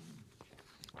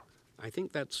I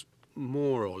think that's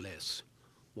more or less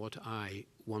what I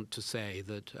want to say.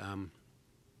 That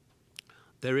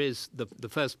there is the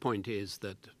first point is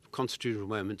that constitutional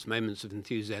moments, moments of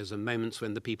enthusiasm, moments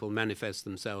when the people manifest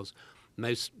themselves,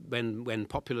 when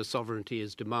popular sovereignty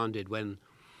is demanded, when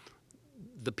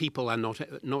the people are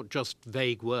not just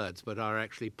vague words but are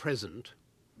actually present.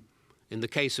 In the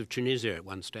case of Tunisia at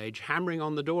one stage, hammering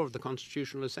on the door of the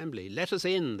Constitutional Assembly. Let us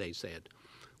in, they said.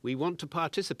 We want to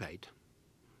participate.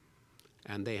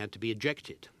 And they had to be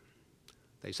ejected.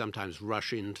 They sometimes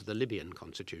rush into the Libyan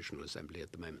Constitutional Assembly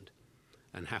at the moment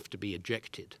and have to be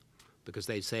ejected because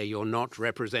they say you're not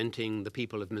representing the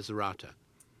people of Misrata.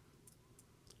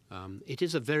 It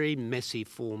is a very messy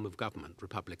form of government,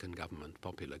 Republican government,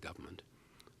 popular government.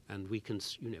 And we can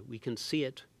see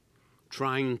it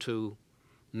trying to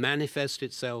manifest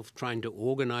itself, trying to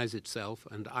organize itself,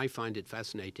 and I find it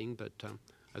fascinating, but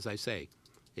as I say,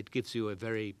 it gives you a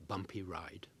very bumpy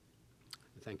ride.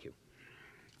 Thank you.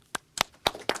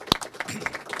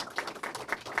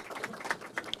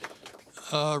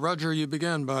 Roger, you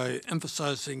began by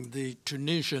emphasizing the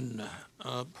Tunisian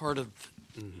part of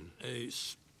a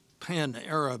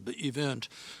pan-Arab event.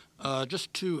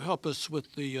 Just to help us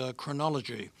with the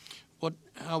chronology,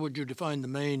 how would you define the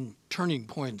main turning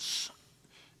points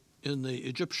in the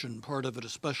Egyptian part of it,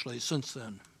 especially since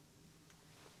then?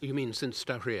 You mean since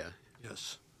Tahrir?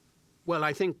 Yes. Well,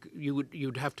 I think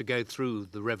you'd have to go through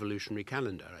the revolutionary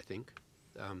calendar. I think,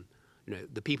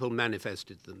 the people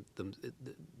manifested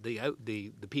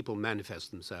the people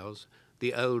manifest themselves.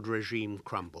 The old regime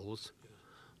crumbles. Yes.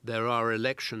 There are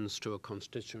elections to a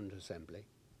constituent assembly.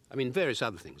 I mean, various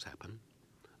other things happen.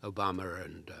 Obama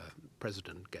and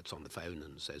president gets on the phone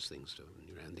and says things to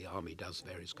him, and the army does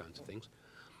various kinds of things.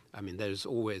 I mean, there's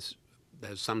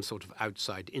some sort of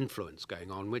outside influence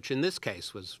going on, which in this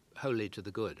case was wholly to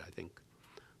the good, I think.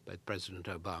 Both President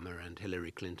Obama and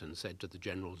Hillary Clinton said to the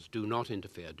generals, do not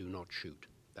interfere, do not shoot.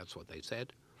 That's what they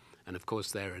said. And of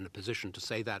course, they're in a position to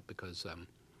say that because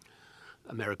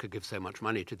America gives so much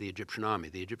money to the Egyptian army.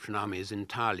 The Egyptian army is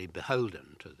entirely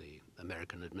beholden to the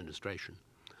American administration.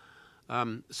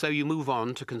 So you move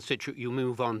on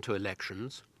to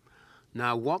elections.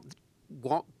 Now, what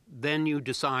then you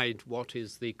decide what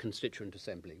is the Constituent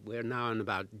Assembly. We're now in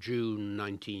about June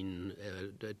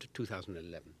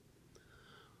 2011.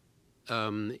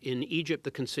 In Egypt,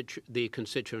 the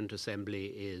Constituent Assembly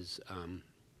is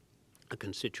a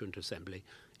Constituent Assembly.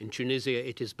 In Tunisia,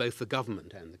 it is both the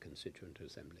government and the Constituent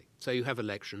Assembly. So you have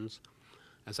elections.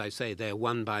 As I say, they're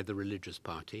won by the religious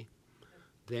party.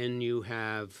 Then you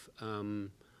have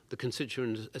the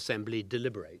Constituent Assembly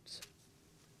deliberates.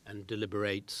 And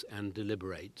deliberates and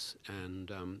deliberates,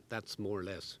 and that's more or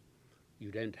less.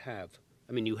 You don't have.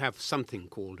 I mean, you have something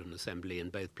called an assembly in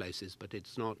both places, but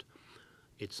it's not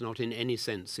in any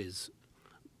sense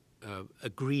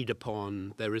agreed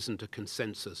upon. There isn't a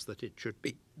consensus that it should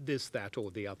be this, that,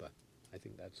 or the other. I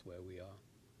think that's where we are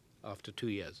after 2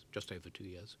 years, just over 2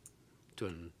 years,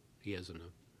 2 years and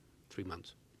 3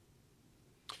 months.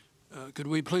 Could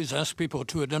we please ask people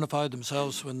to identify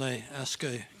themselves when they ask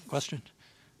a question?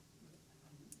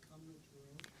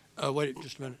 Wait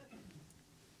just a minute.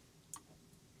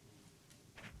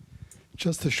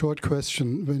 Just a short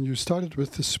question. When you started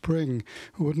with the spring,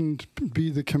 wouldn't be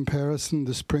the comparison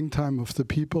the springtime of the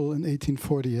people in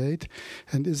 1848?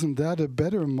 And isn't that a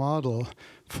better model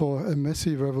for a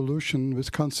messy revolution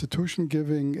with constitution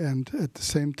giving and at the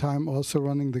same time also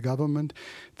running the government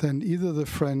than either the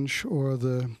French or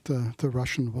the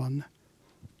Russian one?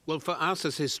 Well, for us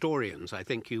as historians, I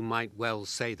think you might well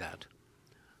say that.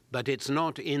 But it's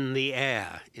not in the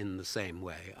air in the same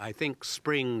way. I think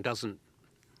spring doesn't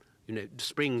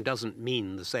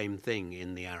mean the same thing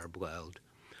in the Arab world.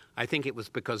 I think it was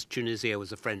because Tunisia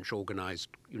was a French organized,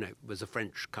 was a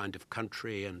French kind of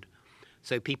country, and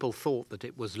so people thought that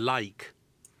it was like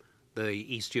the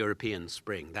East European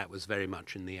spring. That was very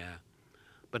much in the air.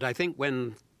 But I think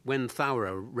when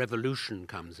thorough revolution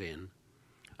comes in,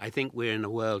 I think we're in a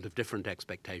world of different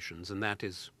expectations, and that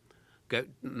is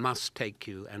must take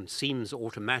you and seems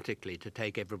automatically to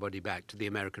take everybody back to the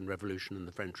American Revolution and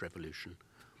the French Revolution,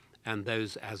 and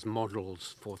those as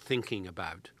models for thinking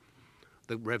about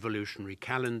the revolutionary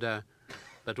calendar,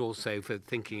 but also for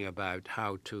thinking about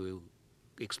how to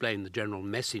explain the general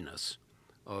messiness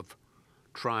of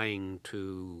trying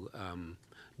to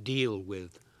deal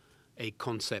with a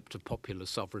concept of popular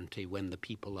sovereignty when the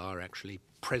people are actually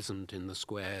present in the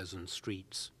squares and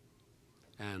streets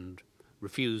and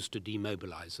refuse to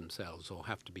demobilize themselves or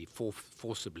have to be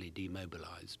forcibly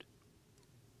demobilized.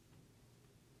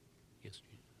 Yes.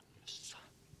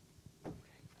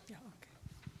 Yeah, okay.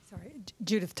 Sorry,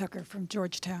 Judith Tucker from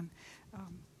Georgetown.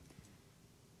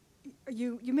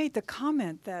 You made the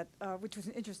comment that, which was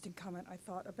an interesting comment, I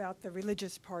thought, about the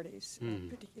religious parties. I'm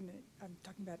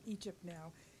talking about Egypt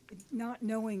now, not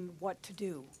knowing what to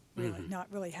do, really, not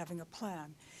really having a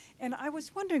plan. And I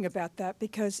was wondering about that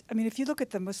because, I mean, if you look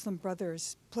at the Muslim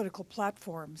Brothers' political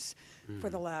platforms for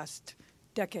the last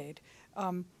decade,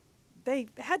 they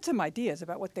had some ideas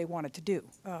about what they wanted to do,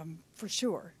 for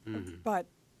sure. But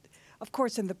of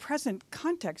course, in the present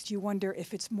context, you wonder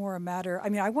if it's more a matter, I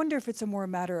mean, I wonder if it's more a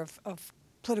matter of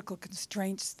political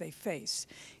constraints they face.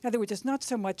 In other words, it's not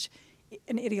so much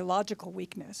an ideological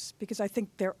weakness, because I think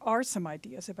there are some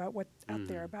ideas about what out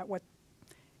there, about what,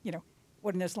 you know,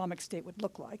 what an Islamic State would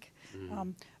look like.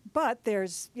 But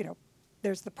there's, you know,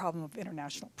 there's the problem of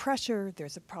international pressure,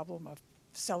 there's a problem of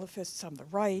Salafists on the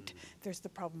right. There's the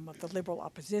problem of the liberal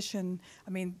opposition. I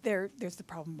mean, there's the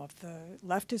problem of the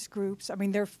leftist groups. I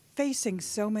mean, they're facing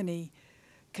so many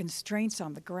constraints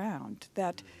on the ground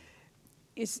that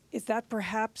is that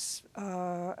perhaps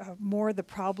more the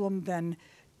problem than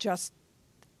just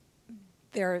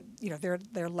they're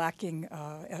lacking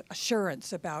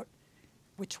assurance about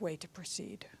which way to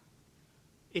proceed.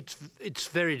 It's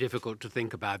very difficult to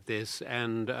think about this,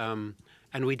 and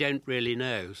we don't really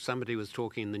know. Somebody was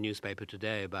talking in the newspaper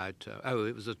today about,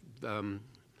 it was an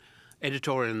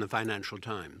editorial in the Financial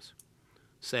Times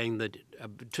saying that,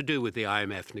 to do with the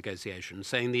IMF negotiations,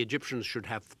 saying the Egyptians should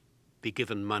be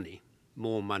given money,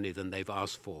 more money than they've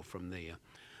asked for from the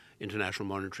International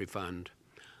Monetary Fund,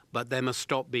 but there must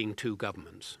stop being two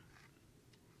governments.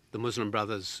 The Muslim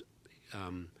Brothers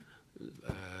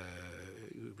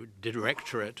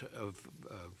directorate of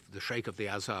the Sheikh of the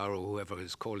Azhar or whoever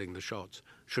is calling the shots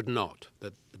should not,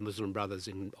 that the Muslim Brothers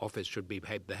in office should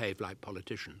behave like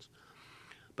politicians.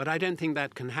 But I don't think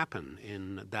that can happen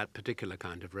in that particular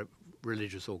kind of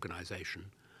religious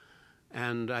organization.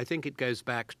 And I think it goes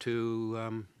back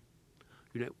to,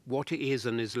 what is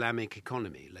an Islamic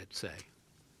economy, let's say?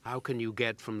 How can you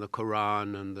get from the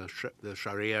Quran and the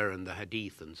Sharia and the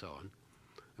Hadith and so on?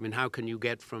 I mean, how can you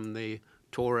get from the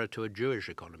Torah to a Jewish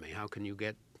economy? How can you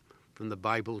get from the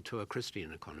Bible to a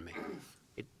Christian economy?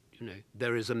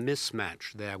 There is a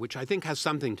mismatch there, which I think has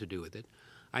something to do with it.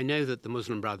 I know that the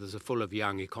Muslim Brothers are full of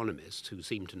young economists who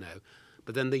seem to know,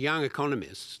 but then the young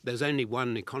economists, there's only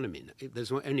one economy.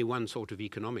 There's only one sort of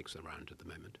economics around at the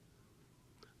moment.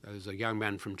 There was a young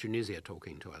man from Tunisia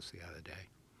talking to us the other day.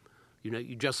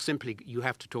 You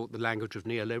have to talk the language of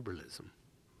neoliberalism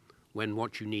when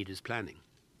what you need is planning.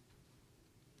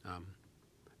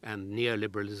 And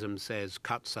neoliberalism says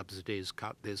cut subsidies,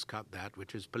 cut this, cut that,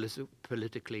 which is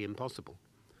politically impossible.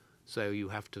 So you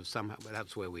have to somehow,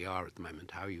 that's where we are at the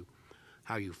moment, how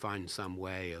you find some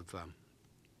way of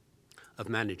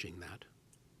managing that.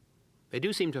 They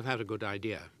do seem to have had a good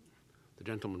idea. The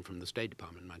gentleman from the State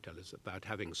Department might tell us about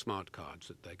having smart cards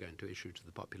that they're going to issue to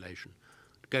the population,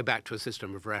 to go back to a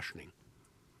system of rationing,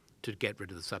 to get rid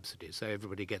of the subsidies. So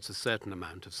everybody gets a certain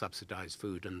amount of subsidized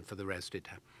food, and for the rest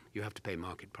you have to pay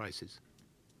market prices.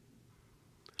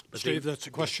 But Steve, that's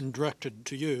a question directed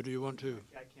to you. Do you want to?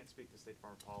 I can't speak to State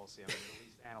Department policy. I'm the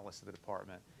least analyst of the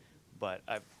department. But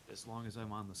as long as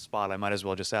I'm on the spot, I might as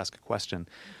well just ask a question,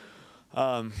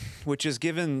 which is,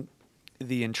 given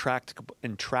the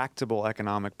intractable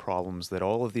economic problems that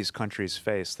all of these countries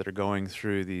face that are going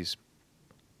through these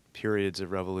periods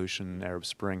of revolution, Arab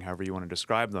Spring, however you want to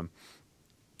describe them,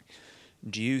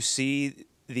 do you see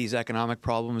these economic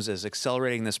problems as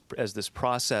accelerating this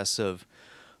process of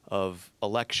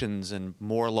elections and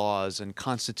more laws and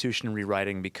constitution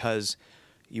rewriting, because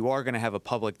you are going to have a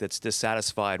public that's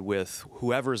dissatisfied with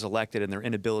whoever's elected and their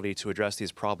inability to address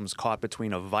these problems, caught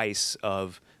between a vice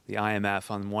of the IMF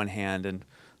on one hand and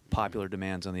popular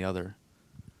demands on the other?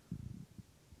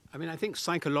 I mean, I think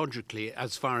psychologically,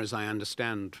 as far as I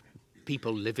understand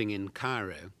people living in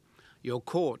Cairo, you're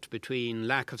caught between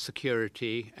lack of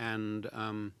security and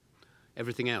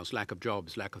everything else, lack of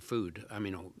jobs, lack of food. I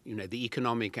mean, the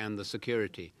economic and the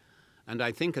security. And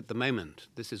I think at the moment,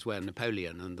 this is where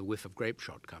Napoleon and the whiff of grape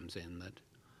shot comes in, that,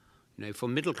 for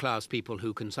middle-class people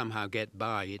who can somehow get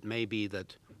by, it may be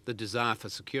that the desire for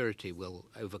security will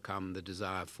overcome the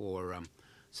desire for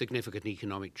significant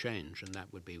economic change, and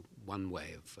that would be one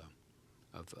way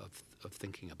of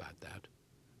thinking about that.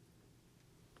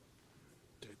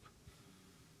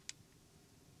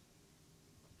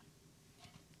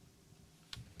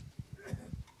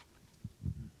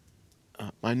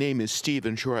 My name is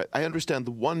Stephen Shore. I understand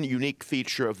the one unique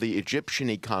feature of the Egyptian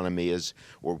economy is,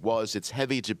 or was, its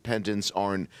heavy dependence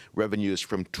on revenues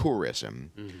from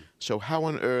tourism. So how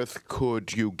on earth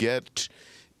could you get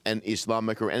an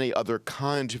Islamic or any other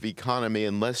kind of economy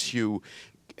unless you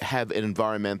have an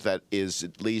environment that is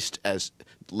at least as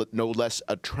no less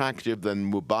attractive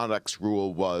than Mubarak's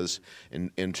rule was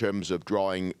in terms of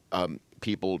drawing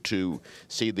people to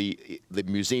see the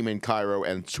museum in Cairo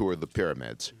and tour the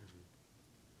pyramids?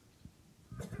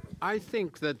 I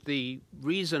think that the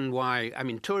reason why, I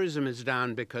mean, tourism is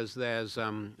down because there's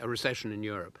a recession in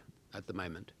Europe at the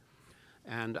moment.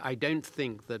 And I don't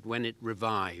think that when it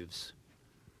revives,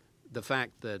 the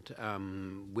fact that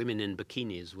women in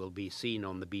bikinis will be seen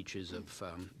on the beaches of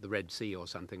the Red Sea or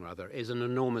something or other is an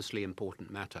enormously important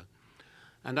matter.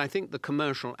 And I think the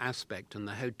commercial aspect and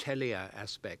the hotelier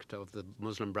aspect of the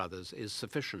Muslim Brothers is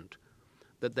sufficient,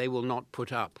 that they will not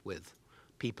put up with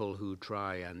people who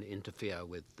try and interfere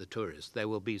with the tourists. There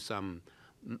will be some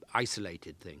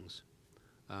isolated things.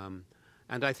 And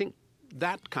I think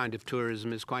that kind of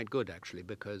tourism is quite good, actually,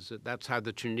 because that's how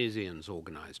the Tunisians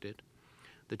organized it.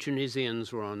 The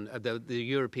Tunisians were on, the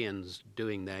Europeans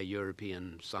doing their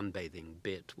European sunbathing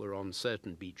bit were on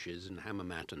certain beaches in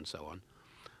Hammamet and so on,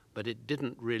 but it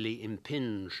didn't really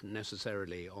impinge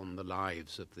necessarily on the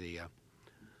lives of the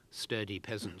sturdy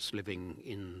peasants living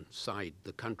inside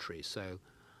the country. So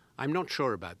I'm not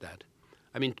sure about that.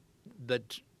 I mean,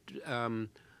 that, and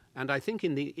I think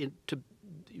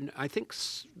I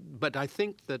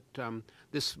think that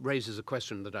this raises a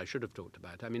question that I should have talked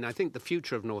about. I mean, I think the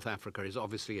future of North Africa is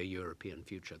obviously a European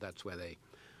future. That's where they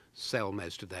sell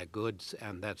most of their goods,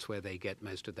 and that's where they get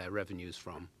most of their revenues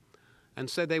from. And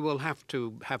so they will have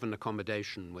to have an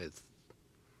accommodation with,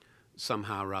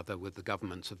 somehow or other, with the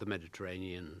governments of the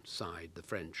Mediterranean side, the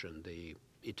French and the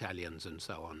Italians and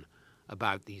so on,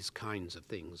 about these kinds of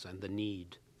things and the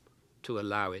need to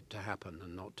allow it to happen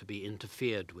and not to be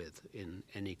interfered with in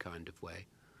any kind of way.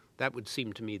 That would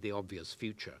seem to me the obvious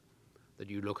future, that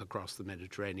you look across the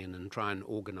Mediterranean and try and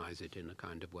organize it in a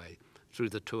kind of way through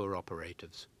the tour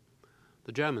operatives.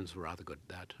 The Germans were rather good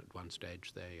at that at one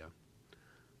stage. They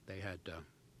had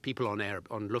people on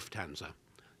Lufthansa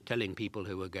telling people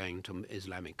who were going to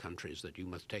Islamic countries that you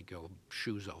must take your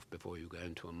shoes off before you go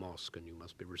into a mosque, and you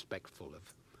must be respectful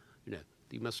of,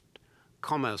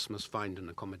 commerce must find an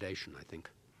accommodation, I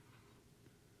think.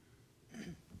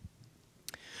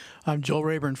 I'm Joel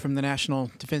Rayburn from the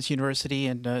National Defense University,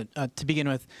 and to begin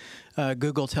with,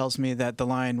 Google tells me that the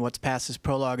line, "What's past is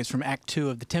prologue," is from Act 2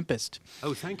 of The Tempest.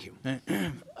 Oh, thank you.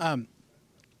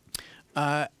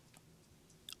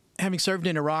 Having served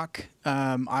in Iraq,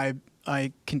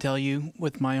 I can tell you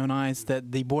with my own eyes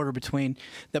that the border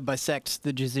that bisects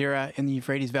the Jazeera and the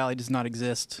Euphrates Valley does not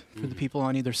exist for the people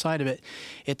on either side of it.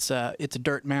 It's a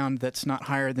dirt mound that's not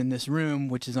higher than this room,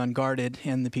 which is unguarded,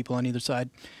 and the people on either side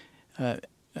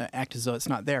act as though it's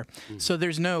not there. So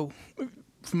there's no,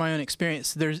 from my own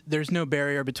experience, there's no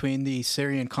barrier between the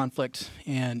Syrian conflict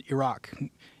and Iraq,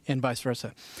 and vice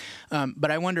versa.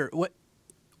 But I wonder,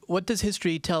 what does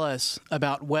history tell us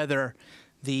about whether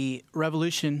the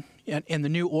revolution and the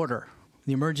new order,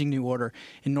 the emerging new order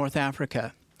in North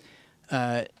Africa,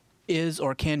 is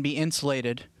or can be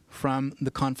insulated from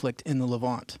the conflict in the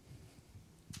Levant?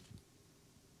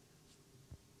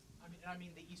 I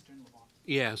mean the Eastern Levant.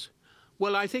 Yes.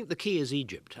 Well, I think the key is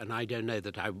Egypt, and I don't know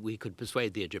that we could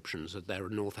persuade the Egyptians that they're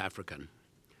North African.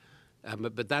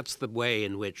 But that's the way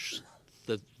in which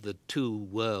the two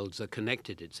worlds are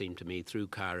connected, it seemed to me, through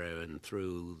Cairo and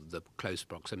through the close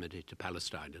proximity to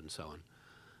Palestine and so on.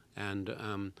 And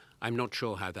I'm not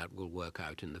sure how that will work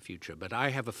out in the future, but I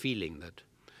have a feeling that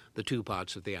the two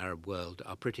parts of the Arab world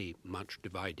are pretty much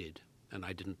divided, and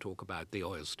I didn't talk about the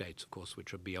oil states, of course,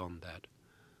 which are beyond that.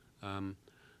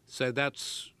 So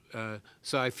that's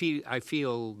so I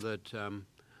feel that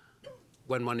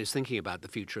when one is thinking about the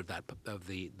future of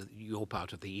your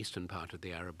part of the eastern part of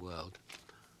the Arab world,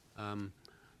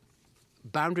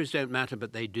 boundaries don't matter,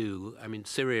 but they do. I mean,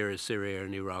 Syria is Syria,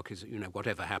 and Iraq is,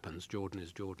 whatever happens. Jordan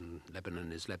is Jordan,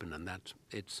 Lebanon is Lebanon.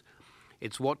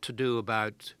 It's what to do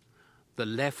about the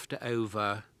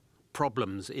leftover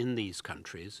problems in these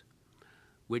countries,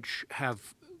 which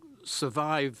have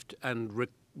survived and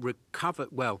recovered.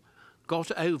 Well,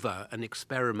 got over an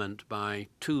experiment by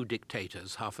two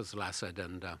dictators, Hafez al-Assad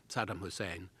and Saddam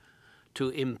Hussein, to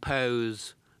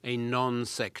impose a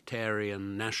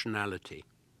non-sectarian nationality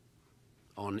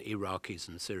on Iraqis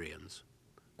and Syrians.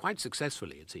 Quite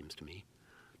successfully, it seems to me.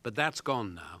 But that's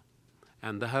gone now,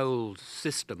 and the whole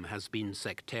system has been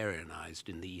sectarianized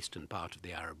in the eastern part of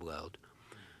the Arab world.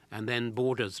 And then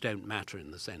borders don't matter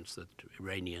in the sense that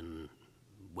Iranian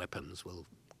weapons will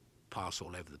pass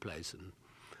all over the place, and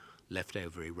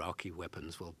leftover Iraqi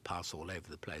weapons will pass all over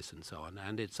the place, and so on.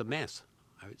 And it's a mess.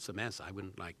 It's a mess. I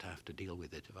wouldn't like to have to deal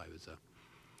with it if I was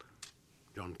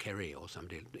John Kerry or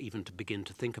somebody, even to begin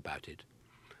to think about it.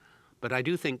 But I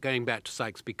do think, going back to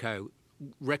Sykes-Picot,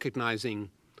 recognizing,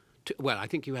 well, I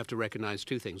think you have to recognize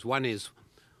two things. One is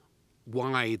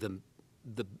why the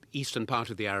eastern part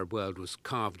of the Arab world was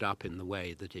carved up in the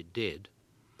way that it did.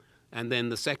 And then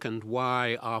the second,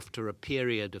 why after a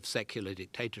period of secular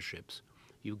dictatorships,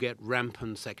 you get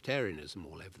rampant sectarianism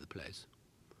all over the place,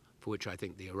 for which I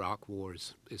think the Iraq War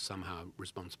is somehow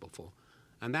responsible for.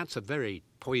 And that's a very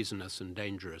poisonous and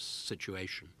dangerous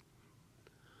situation.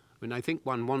 I mean, I think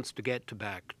one wants to get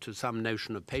back to some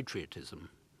notion of patriotism,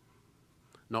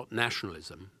 not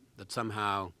nationalism, that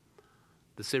somehow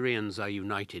the Syrians are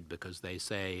united because they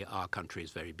say our country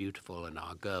is very beautiful and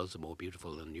our girls are more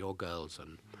beautiful than your girls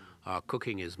and our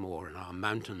cooking is more and our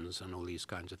mountains and all these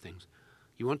kinds of things.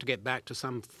 You want to get back to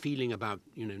some feeling about,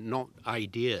 not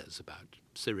ideas about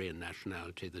Syrian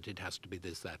nationality, that it has to be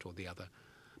this, that, or the other.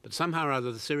 But somehow or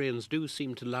other, the Syrians do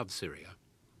seem to love Syria.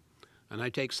 And I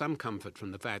take some comfort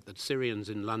from the fact that Syrians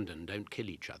in London don't kill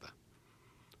each other,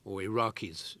 or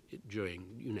Iraqis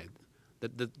during,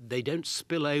 that they don't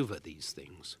spill over these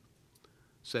things.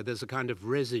 So there's a kind of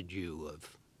residue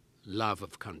of love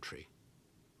of country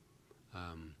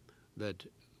that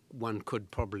one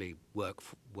could probably work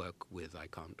with, I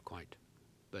can't quite,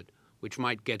 but which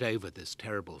might get over this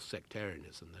terrible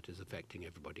sectarianism that is affecting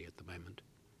everybody at the moment.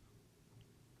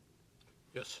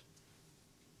 Yes.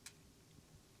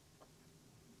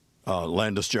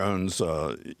 Landis Jones,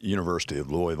 University of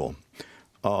Louisville.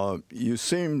 You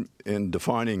seem, in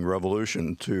defining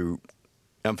revolution, to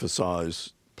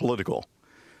emphasize political.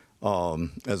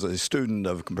 As a student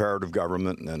of comparative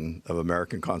government and of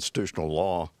American constitutional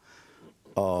law,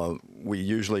 we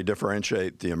usually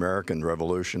differentiate the American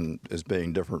Revolution as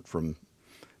being different from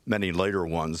many later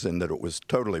ones in that it was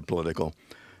totally political.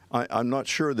 I'm not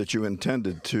sure that you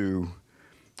intended to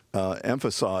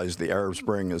emphasize the Arab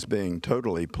Spring as being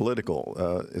totally political.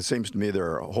 It seems to me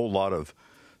there are a whole lot of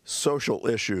social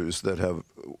issues that have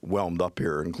whelmed up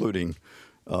here, including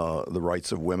the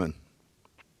rights of women.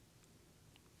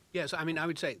 Yes, I mean, I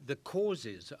would say the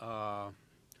causes are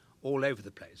all over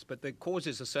the place, but the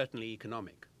causes are certainly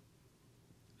economic.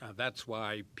 That's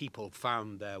why people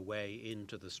found their way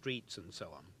into the streets and so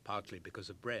on, partly because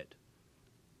of bread.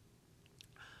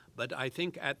 But I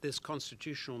think at this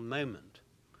constitutional moment,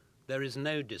 there is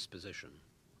no disposition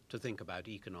to think about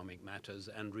economic matters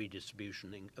and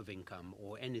redistribution of income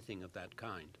or anything of that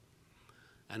kind.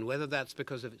 And whether that's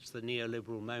because it's the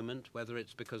neoliberal moment, whether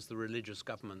it's because the religious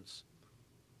governments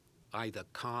either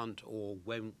can't or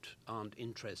aren't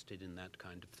interested in that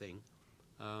kind of thing,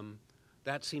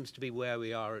 that seems to be where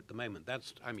we are at the moment.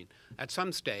 At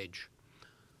some stage,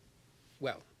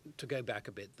 well, to go back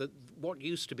a bit, what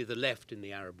used to be the left in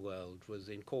the Arab world was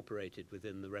incorporated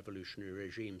within the revolutionary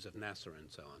regimes of Nasser and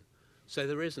so on. So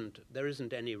there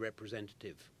isn't any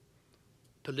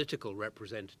political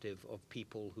representative of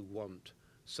people who want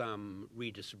some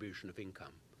redistribution of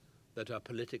income that are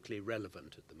politically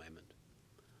relevant at the moment.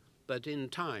 But in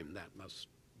time, that must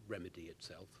remedy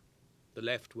itself.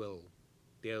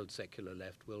 The old secular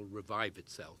left will revive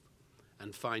itself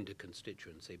and find a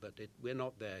constituency, but we're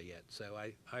not there yet. So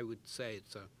I would say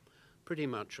it's pretty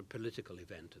much a political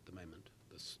event at the moment,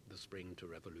 the spring to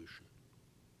revolution.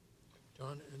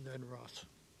 John, and then Ross.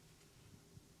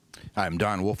 Hi, I'm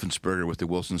Don Wolfensberger with the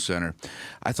Wilson Center.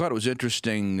 I thought it was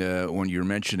interesting when you're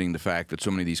mentioning the fact that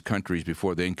so many of these countries,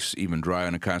 before the ink's even dry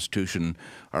on a constitution,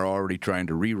 are already trying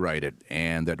to rewrite it,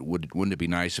 and that wouldn't it be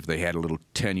nice if they had a little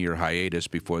 10-year hiatus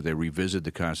before they revisit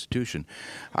the Constitution?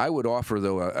 I would offer,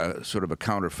 though, a sort of a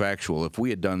counterfactual. If we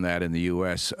had done that in the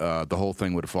U.S., the whole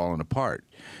thing would have fallen apart,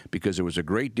 because there was a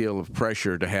great deal of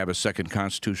pressure to have a second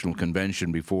constitutional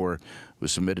convention before it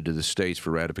was submitted to the states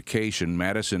for ratification.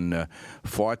 Madison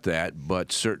fought that,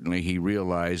 but certainly he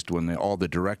realized when all the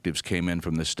directives came in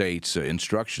from the states,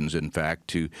 instructions, in fact,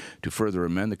 to further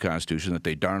amend the Constitution, that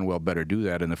they darn well better do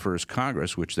that in the first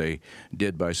Congress, which they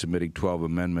did by submitting 12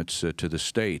 amendments to the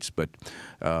states. But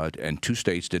and 2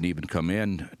 states didn't even come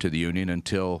in to the Union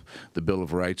until the Bill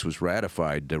of Rights was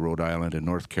ratified, Rhode Island and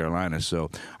North Carolina. So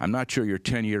I'm not sure your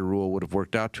 10-year rule would have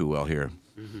worked out too well here.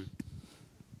 Mm-hmm.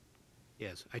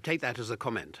 Yes, I take that as a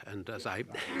comment, and as I...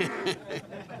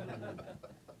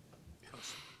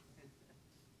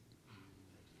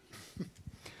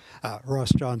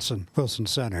 Ross Johnson, Wilson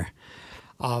Center.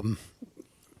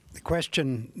 The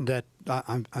question that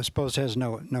I suppose has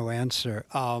no answer.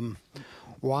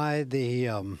 Why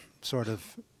the sort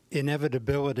of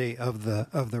inevitability of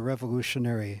the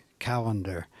revolutionary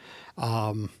calendar.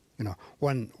 One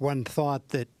thought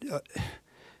that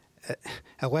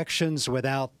elections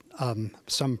without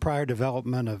some prior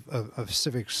development of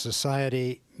civic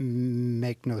society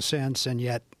make no sense, and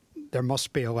yet there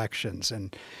must be elections,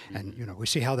 and we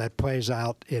see how that plays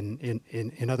out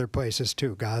in other places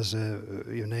too, Gaza,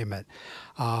 you name it.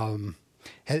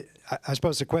 I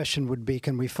suppose the question would be,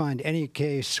 can we find any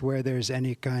case where there's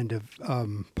any kind of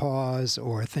pause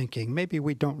or thinking, maybe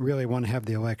we don't really want to have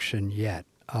the election yet?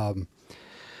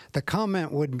 The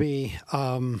comment would be,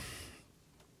 I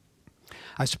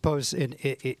suppose in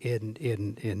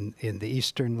the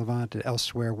Eastern Levant and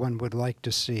elsewhere, one would like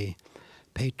to see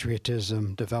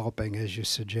patriotism developing, as you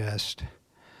suggest.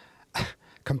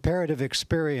 Comparative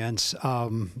experience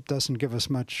doesn't give us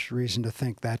much reason to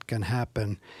think that can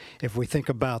happen. If we think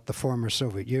about the former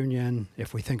Soviet Union,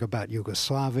 if we think about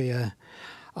Yugoslavia,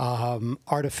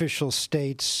 artificial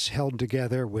states held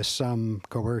together with some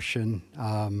coercion,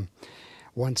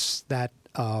 once that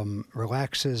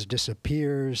relaxes,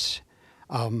 disappears,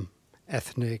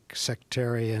 ethnic,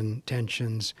 sectarian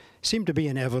tensions seem to be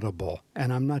inevitable,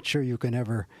 and I'm not sure you can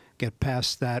ever get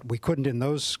past that. We couldn't in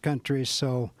those countries,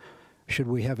 so should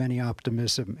we have any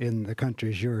optimism in the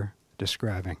countries you're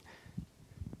describing?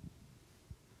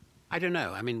 I don't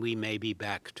know. I mean, we may be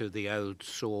back to the old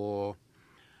saw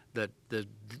that the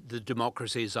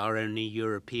democracies are only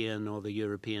European, or the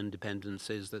European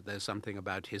dependencies, that there's something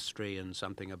about history and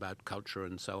something about culture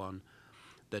and so on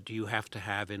that you have to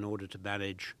have in order to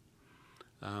manage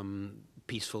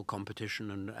peaceful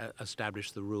competition and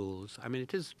establish the rules. I mean,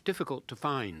 it is difficult to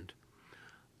find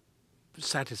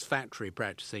satisfactory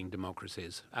practicing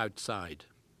democracies outside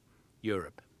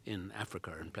Europe, in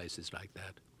Africa and places like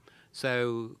that.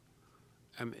 So,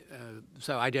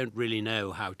 so I don't really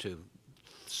know how to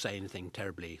say anything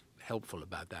terribly helpful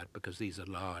about that, because these are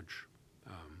large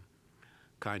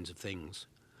kinds of things.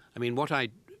 I mean, what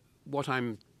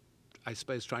I'm, I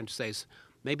suppose, trying to say is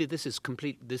maybe this is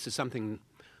something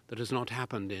that has not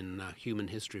happened in human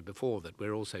history before, that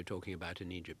we're also talking about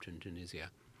in Egypt and Tunisia,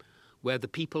 where the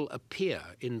people appear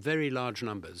in very large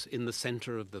numbers in the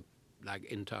center of the, like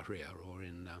in Tahrir or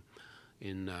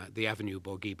in the Avenue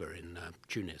Bourguiba in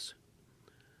Tunis,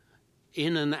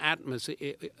 in an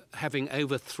atmosphere, having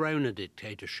overthrown a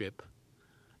dictatorship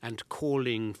and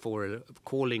calling for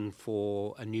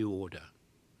a new order.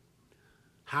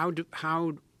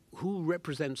 Who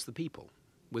represents the people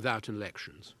without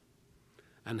elections?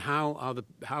 And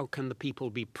how can the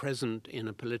people be present in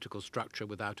a political structure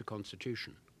without a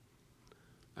constitution?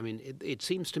 I mean, it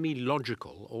seems to me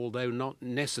logical, although not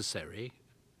necessary.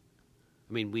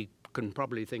 I mean, we can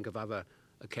probably think of other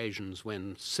occasions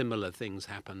when similar things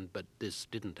happened, but this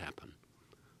didn't happen.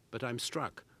 But I'm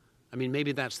struck. I mean,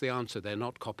 maybe that's the answer. They're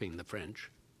not copying the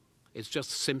French. It's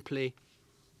just simply,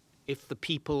 if the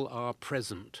people are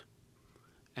present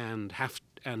and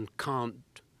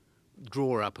can't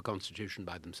draw up a constitution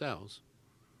by themselves,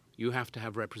 you have to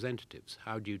have representatives.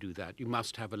 How do you do that? You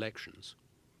must have elections.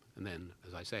 And then,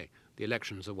 as I say, the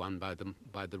elections are won by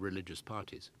the religious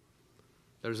parties.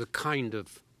 There is a kind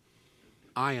of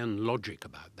iron logic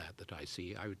about that I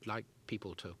see. I would like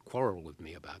people to quarrel with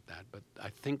me about that, but I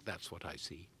think that's what I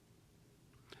see.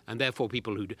 And therefore,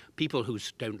 people who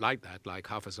don't like that, like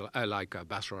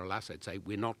Bashar al-Assad, say,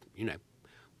 we're not,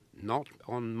 not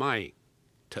on my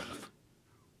turf.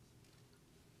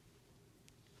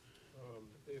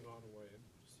 Dave Ottaway,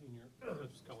 senior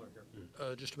scholar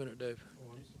here. Just a minute, Dave.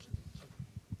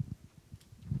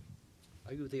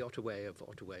 Are you the Ottaway of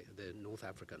Ottaway, the North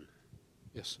African?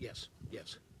 Yes. Yes,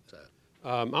 yes, sir.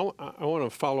 I want to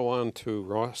follow on to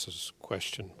Ross's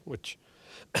question, which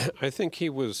I think he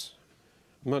was,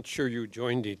 I'm not sure you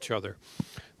joined each other.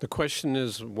 The question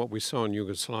is what we saw in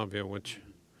Yugoslavia, which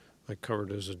I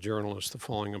covered as a journalist, the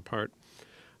falling apart.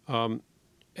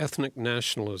 Ethnic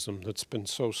nationalism that's been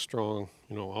so strong,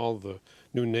 all the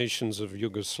new nations of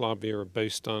Yugoslavia are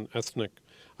based on ethnic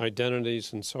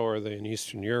identities, and so are they in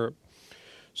Eastern Europe.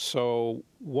 So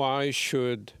why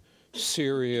should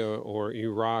Syria or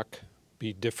Iraq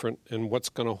be different, and what's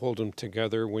going to hold them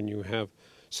together when you have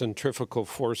centrifugal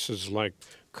forces like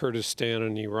Kurdistan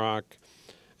and Iraq?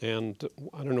 And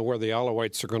I don't know where the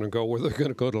Alawites are going to go, whether they're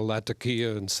going to go to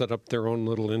Latakia and set up their own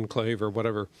little enclave or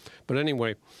whatever. But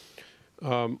anyway,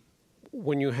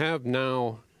 when you have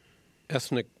now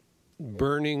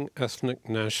burning ethnic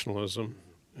nationalism,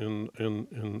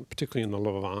 particularly in the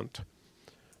Levant,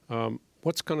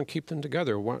 what's going to keep them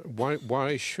together?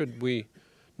 Why should we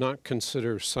not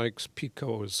consider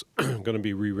Sykes-Picot as going to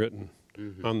be rewritten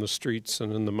on the streets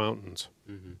and in the mountains?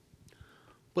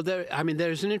 Well,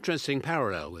 there's an interesting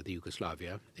parallel with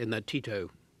Yugoslavia in that Tito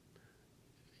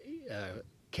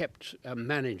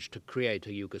managed to create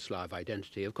a Yugoslav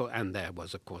identity, of course, and there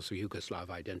was, of course, a Yugoslav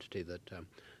identity that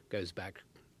goes back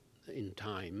in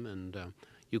time, and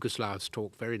Yugoslavs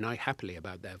talk very happily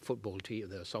about their football team,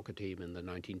 their soccer team in the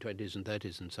 1920s and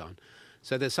 30s and so on.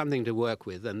 So there's something to work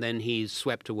with, and then he's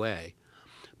swept away.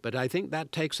 But I think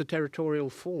that takes a territorial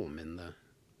form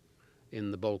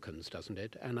in the Balkans, doesn't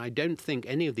it? And I don't think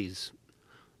any of these,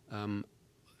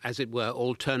 as it were,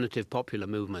 alternative popular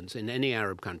movements in any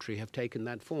Arab country have taken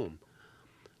that form.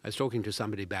 I was talking to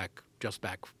somebody just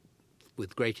back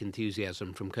with great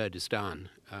enthusiasm from Kurdistan,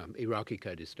 Iraqi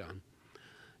Kurdistan,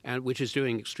 and which is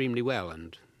doing extremely well.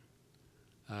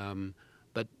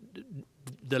 But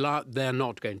they're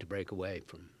not going to break away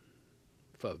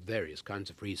for various kinds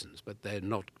of reasons. But they're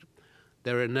not.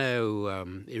 There are no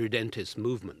irredentist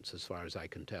movements, as far as I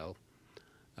can tell,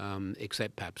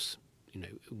 except perhaps,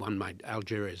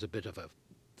 Algeria is a bit of a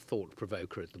thought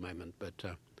provoker at the moment. But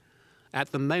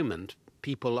at the moment,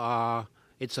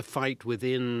 it's a fight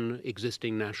within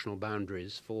existing national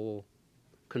boundaries for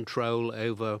control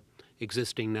over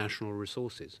existing national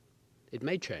resources. It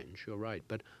may change, you're right,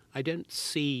 but I don't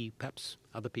see, perhaps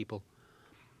other people,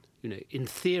 in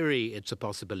theory it's a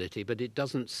possibility, but it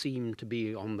doesn't seem to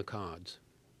be on the cards.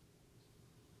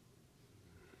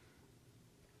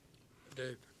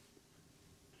 Dave.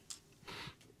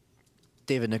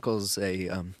 David Nichols, I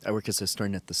work as a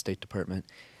historian at the State Department.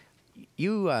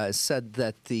 You said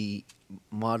that the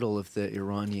model of the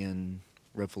Iranian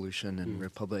Revolution and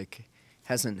Republic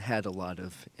hasn't had a lot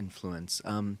of influence.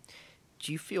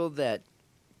 Do you feel that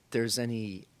there's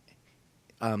any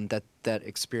that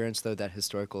experience, though, that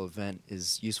historical event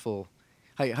is useful?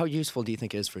 How useful do you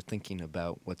think it is for thinking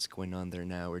about what's going on there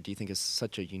now, or do you think it's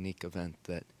such a unique event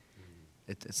that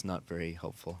it's not very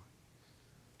helpful?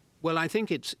 Well, I think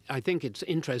it's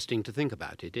interesting to think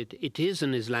about it. It is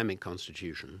an Islamic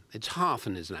constitution. It's half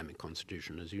an Islamic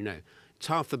constitution, as you know. It's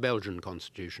half the Belgian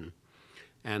constitution,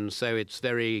 and so it's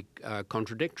very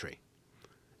contradictory.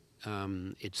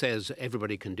 It says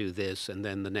everybody can do this, and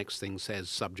then the next thing says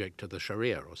subject to the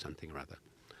Sharia or something or other.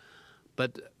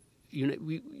 But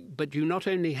you not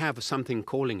only have something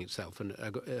calling itself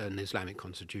an Islamic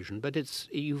constitution, but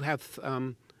you have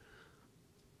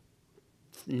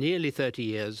nearly 30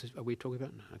 years. Are we talking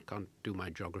about? I can't do my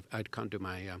geography. I can't do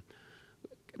my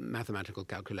mathematical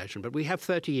calculation. But we have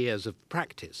 30 years of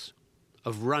practice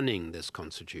of running this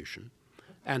constitution,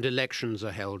 and elections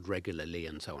are held regularly,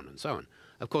 and so on and so on.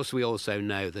 Of course, we also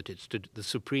know that the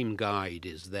supreme guide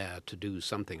is there to do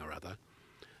something or other,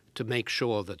 to make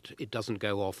sure that it doesn't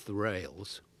go off the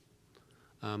rails.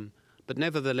 But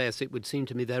nevertheless, it would seem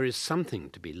to me there is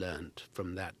something to be learnt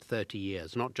from that 30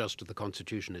 years, not just of the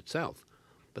Constitution itself,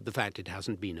 but the fact it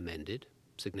hasn't been amended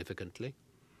significantly.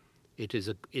 It is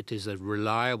a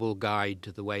reliable guide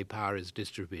to the way power is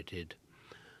distributed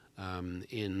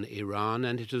in Iran,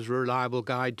 and it is a reliable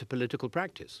guide to political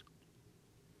practice.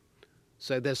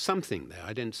 So there's something there.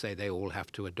 I don't say they all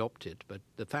have to adopt it, but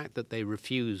the fact that they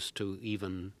refuse to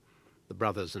even, the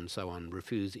brothers and so on,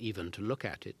 refuse even to look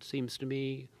at it seems to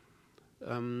me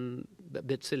a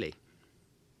bit silly.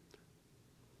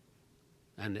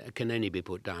 And it can only be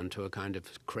put down to a kind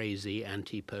of crazy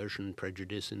anti-Persian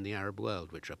prejudice in the Arab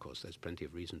world, which, of course, there's plenty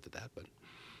of reason for that. But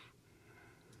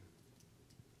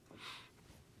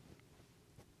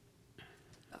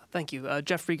Thank you.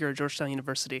 Jeff Rieger, Georgetown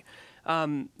University.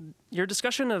 Your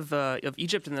discussion of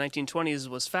Egypt in the 1920s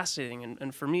was fascinating,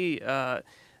 and for me,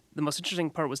 the most interesting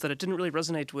part was that it didn't really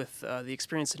resonate with the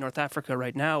experience in North Africa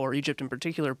right now, or Egypt in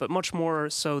particular, but much more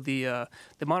so the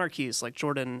monarchies like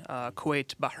Jordan,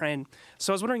 Kuwait, Bahrain.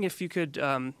 So I was wondering if you could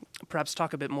perhaps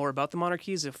talk a bit more about the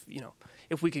monarchies,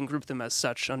 if we can group them as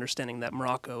such, understanding that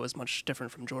Morocco is much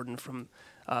different from Jordan, from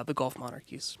the Gulf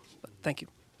monarchies. But thank you.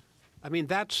 I mean,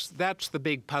 that's the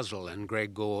big puzzle, and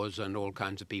Greg Gores and all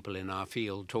kinds of people in our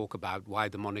field talk about why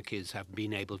the monarchies have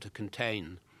been able to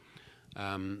contain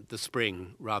the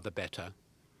spring rather better.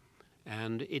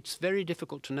 And it's very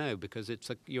difficult to know, because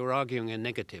you're arguing a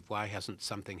negative. Why hasn't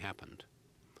something happened?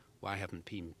 Why haven't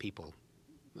people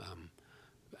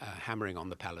hammering on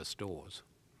the palace doors?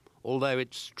 Although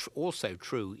it's also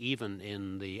true, even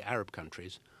in the Arab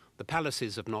countries, the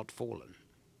palaces have not fallen.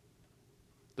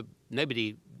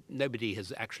 Nobody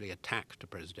has actually attacked a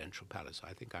presidential palace.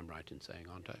 I think I'm right in saying,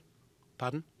 aren't I?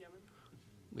 Pardon?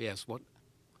 Yes, what?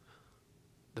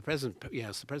 The president,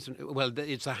 yes, the president, well,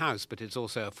 it's a house, but it's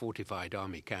also a fortified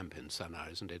army camp in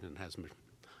Sana'a, isn't it? And has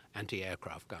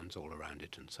anti-aircraft guns all around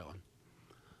it and so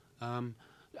on.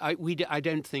 I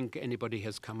don't think anybody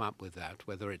has come up with that,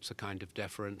 whether it's a kind of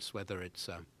deference, whether it's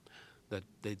that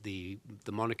the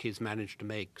monarchies managed to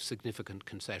make significant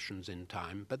concessions in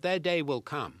time. But their day will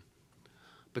come,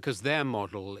 because their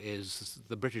model is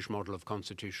the British model of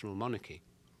constitutional monarchy.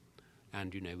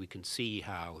 And, we can see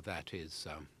how that is,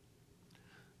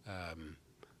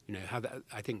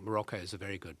 I think Morocco is a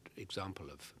very good example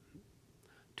of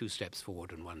 2 steps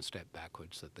forward and 1 step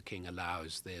backwards, that the king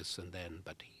allows this and then,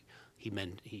 but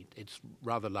it's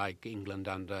rather like England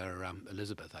under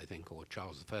Elizabeth, I think, or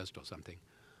Charles I or something.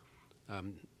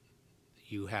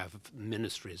 You have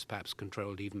ministries perhaps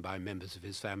controlled even by members of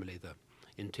his family, the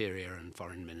interior and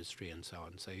foreign ministry and so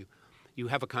on. So you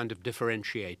have a kind of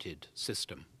differentiated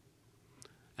system.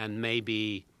 And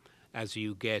maybe as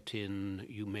you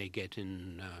may get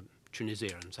in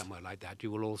Tunisia and somewhere like that, you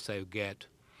will also get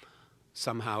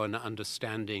somehow an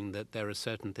understanding that there are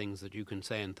certain things that you can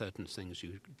say and certain things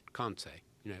you can't say.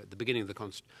 At the beginning of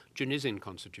the Tunisian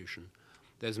constitution,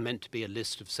 there's meant to be a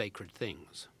list of sacred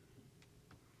things.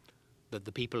 That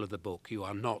the people of the book, you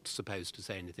are not supposed to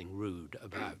say anything rude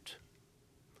about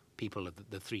people of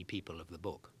the 3 people of the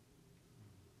book.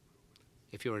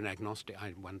 If you're an agnostic,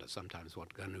 I wonder sometimes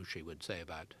what Ghanouchi would say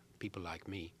about people like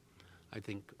me. I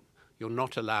think you're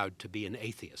not allowed to be an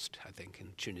atheist, I think,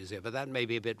 in Tunisia, but that may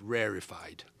be a bit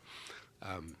rarefied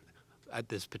at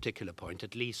this particular point.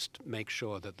 At least make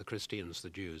sure that the Christians, the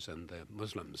Jews, and the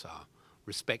Muslims are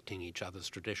respecting each other's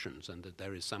traditions, and that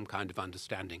there is some kind of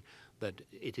understanding that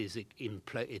it is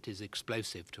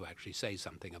explosive to actually say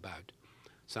something about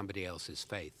somebody else's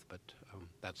faith, but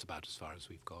that's about as far as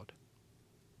we've got.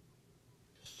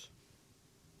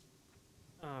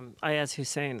 Ayaz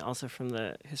Hussein, also from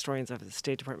the Historians of the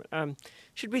State Department.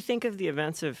 Should we think of the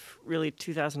events of really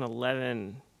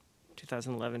 2011,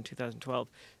 2012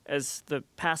 as the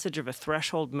passage of a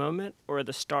threshold moment or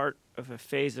the start of a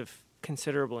phase of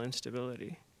considerable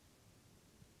instability?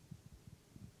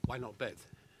 Why not both?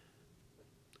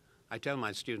 I tell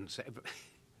my students,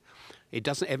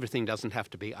 everything doesn't have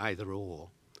to be either or.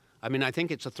 I mean, I think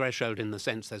it's a threshold in the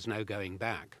sense there's no going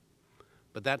back.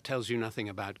 But that tells you nothing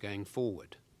about going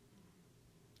forward.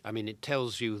 I mean, it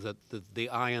tells you that the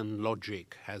iron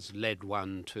logic has led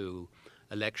one to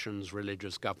elections,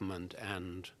 religious government,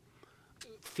 and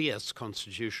fierce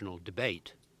constitutional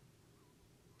debate.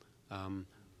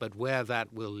 But where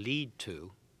that will lead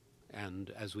to, and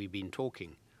as we've been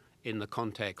talking, in the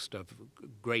context of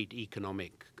great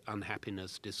economic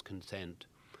unhappiness, discontent,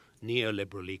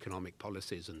 neoliberal economic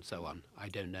policies and so on, I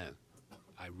don't know.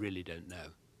 I really don't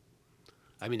know.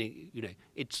 I mean,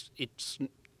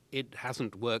 it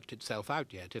hasn't worked itself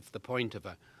out yet. If the point of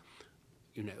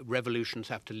revolutions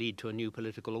have to lead to a new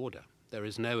political order, there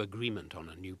is no agreement on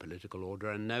a new political order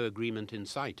and no agreement in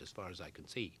sight, as far as I can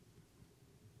see.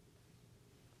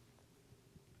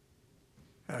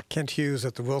 Kent Hughes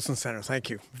at the Wilson Center. Thank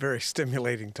you. Very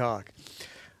stimulating talk.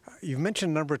 You've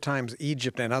mentioned a number of times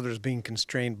Egypt and others being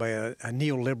constrained by a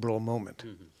neoliberal moment.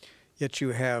 Mm-hmm. Yet you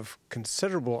have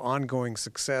considerable ongoing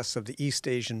success of the East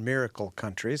Asian miracle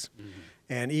countries,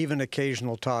 and even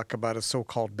occasional talk about a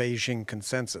so-called Beijing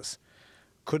consensus.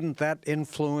 Couldn't that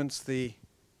influence the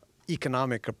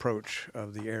economic approach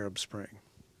of the Arab Spring?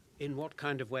 In what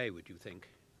kind of way would you think?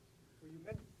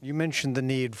 You mentioned the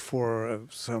need for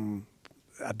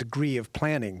a degree of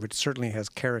planning, which certainly has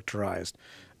characterized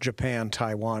Japan,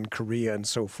 Taiwan, Korea, and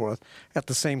so forth, at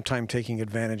the same time taking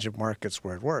advantage of markets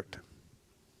where it worked.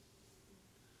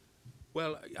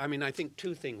 Well, I mean, I think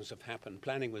 2 things have happened.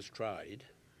 Planning was tried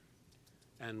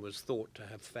and was thought to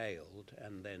have failed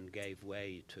and then gave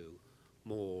way to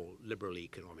more liberal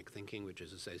economic thinking, which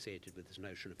is associated with this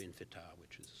notion of infitar,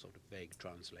 which is a sort of vague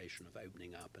translation of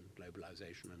opening up and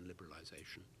globalization and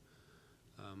liberalization.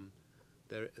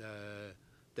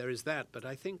 There is that, but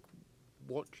I think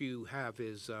what you have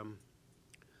is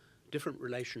different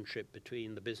relationship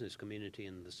between the business community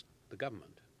and the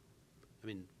government. I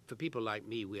mean, for people like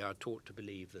me, we are taught to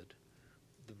believe that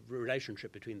the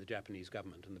relationship between the Japanese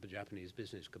government and the Japanese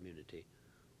business community,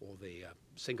 or the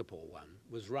Singapore one,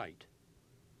 was right.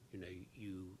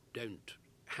 You don't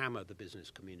hammer the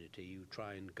business community, you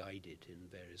try and guide it in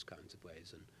various kinds of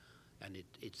ways, and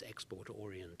it's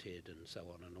export-oriented and so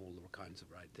on, and all the kinds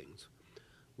of right things.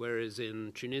 Whereas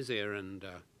in Tunisia and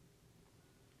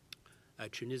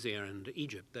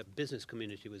Egypt, the business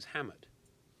community was hammered,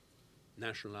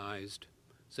 nationalized,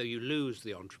 so you lose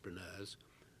the entrepreneurs,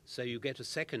 so you get a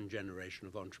second generation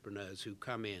of entrepreneurs who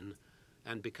come in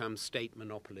and become state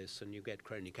monopolists, and you get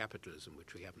crony capitalism,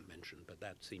 which we haven't mentioned, but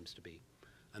that seems to be.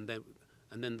 And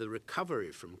then the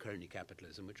recovery from crony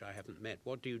capitalism, which I haven't met.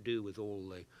 What do you do with all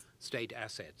the state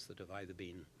assets that have either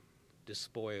been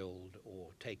despoiled or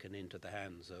taken into the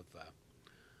hands of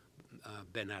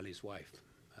Ben Ali's wife,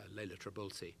 Leila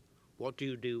Trabulsi. What do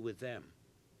you do with them?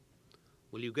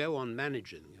 Well, you go on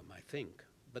managing them, I think,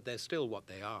 but they're still what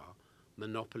they are,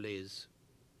 monopolies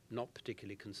not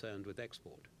particularly concerned with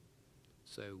export.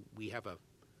 So we have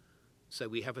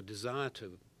a desire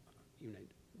to,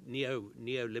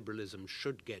 neoliberalism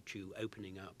should get you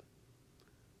opening up,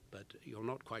 but you're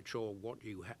not quite sure what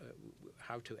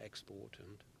how to export,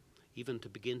 and even to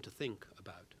begin to think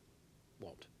about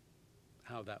what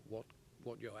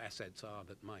your assets are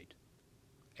that might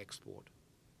export.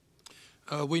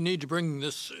 We need to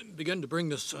begin to bring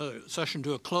this session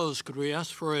to a close. Could we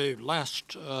ask for a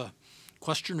last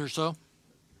question or so?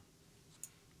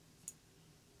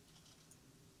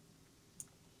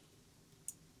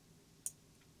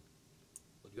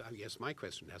 Well, yes, my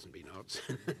question hasn't been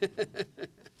answered.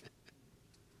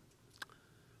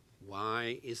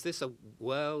 Why is this a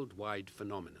worldwide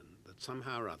phenomenon that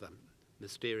somehow or other,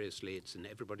 mysteriously, it's in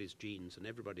everybody's genes and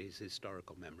everybody's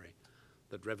historical memory,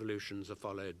 that revolutions are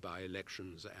followed by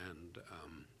elections and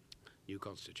new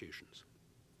constitutions?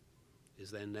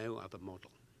 Is there no other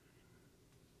model?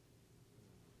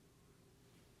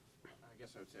 I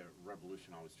guess I would say a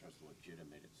revolution always tries to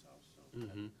legitimate itself, so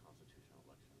having constitutional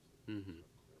elections is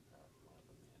a clear path to one of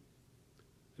them.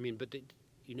 I mean, but it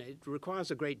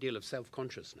requires a great deal of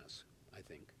self-consciousness, I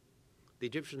think. The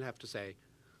Egyptians have to say,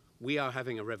 we are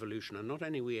having a revolution, and not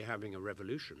only are we having a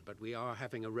revolution, but we are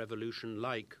having a revolution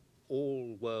like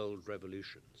all world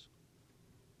revolutions.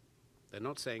 They're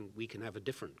not saying we can have a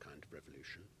different kind of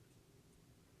revolution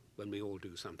when we all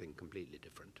do something completely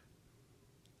different.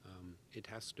 It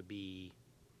has to be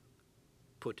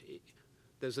put.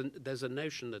 There's a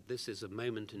notion that this is a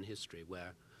moment in history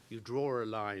where you draw a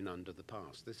line under the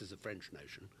past. This is a French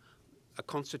notion. A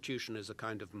constitution is a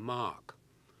kind of mark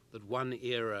that one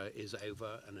era is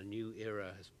over and a new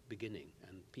era is beginning.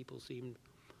 And people seem,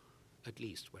 at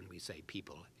least when we say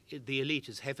people, the elite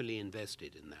is heavily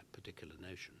invested in that particular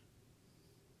notion.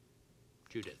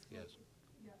 Judith, yes.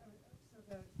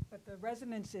 Yeah, but the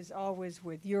resonance is always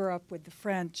with Europe, with the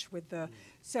French, with the.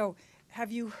 So, have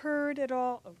you heard at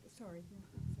all? Oh, sorry.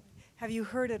 Have you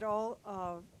heard at all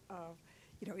of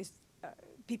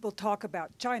people talk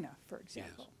about China, for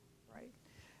example, yes.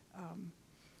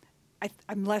 Right?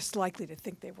 I'm less likely to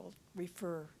think they will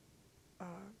refer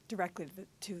directly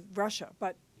to Russia,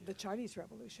 but the Chinese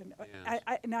Revolution. Yes.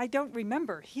 And I don't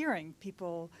remember hearing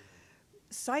people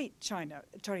cite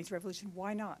Chinese Revolution.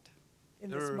 Why not in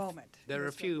this moment? There are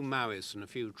a few Maoists and a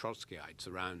few Trotskyites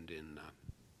around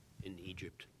in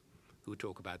Egypt who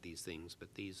talk about these things,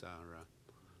 but these are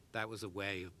that was a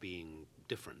way of being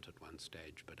different at one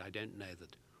stage. But I don't know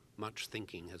that much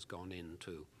thinking has gone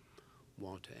into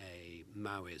what a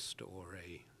Maoist or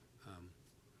a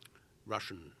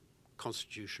Russian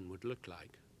constitution would look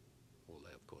like.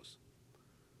 Although, of course,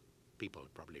 people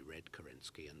have probably read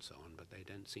Kerensky and so on, but they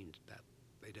don't seem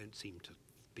to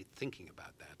be thinking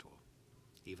about that, or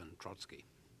even Trotsky.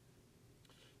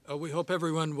 We hope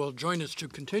everyone will join us to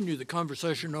continue the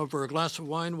conversation over a glass of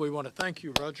wine. We want to thank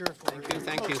you, Roger.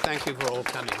 Thank you for all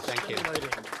coming. Thank you.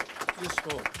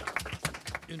 Useful,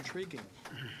 intriguing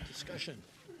discussion.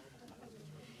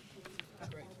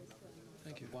 Great.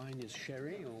 Thank you. Wine is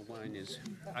sherry, or wine is?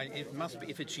 It must be.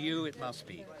 If it's you, it must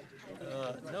be.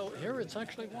 No, here it's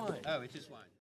actually wine. Oh, it is wine.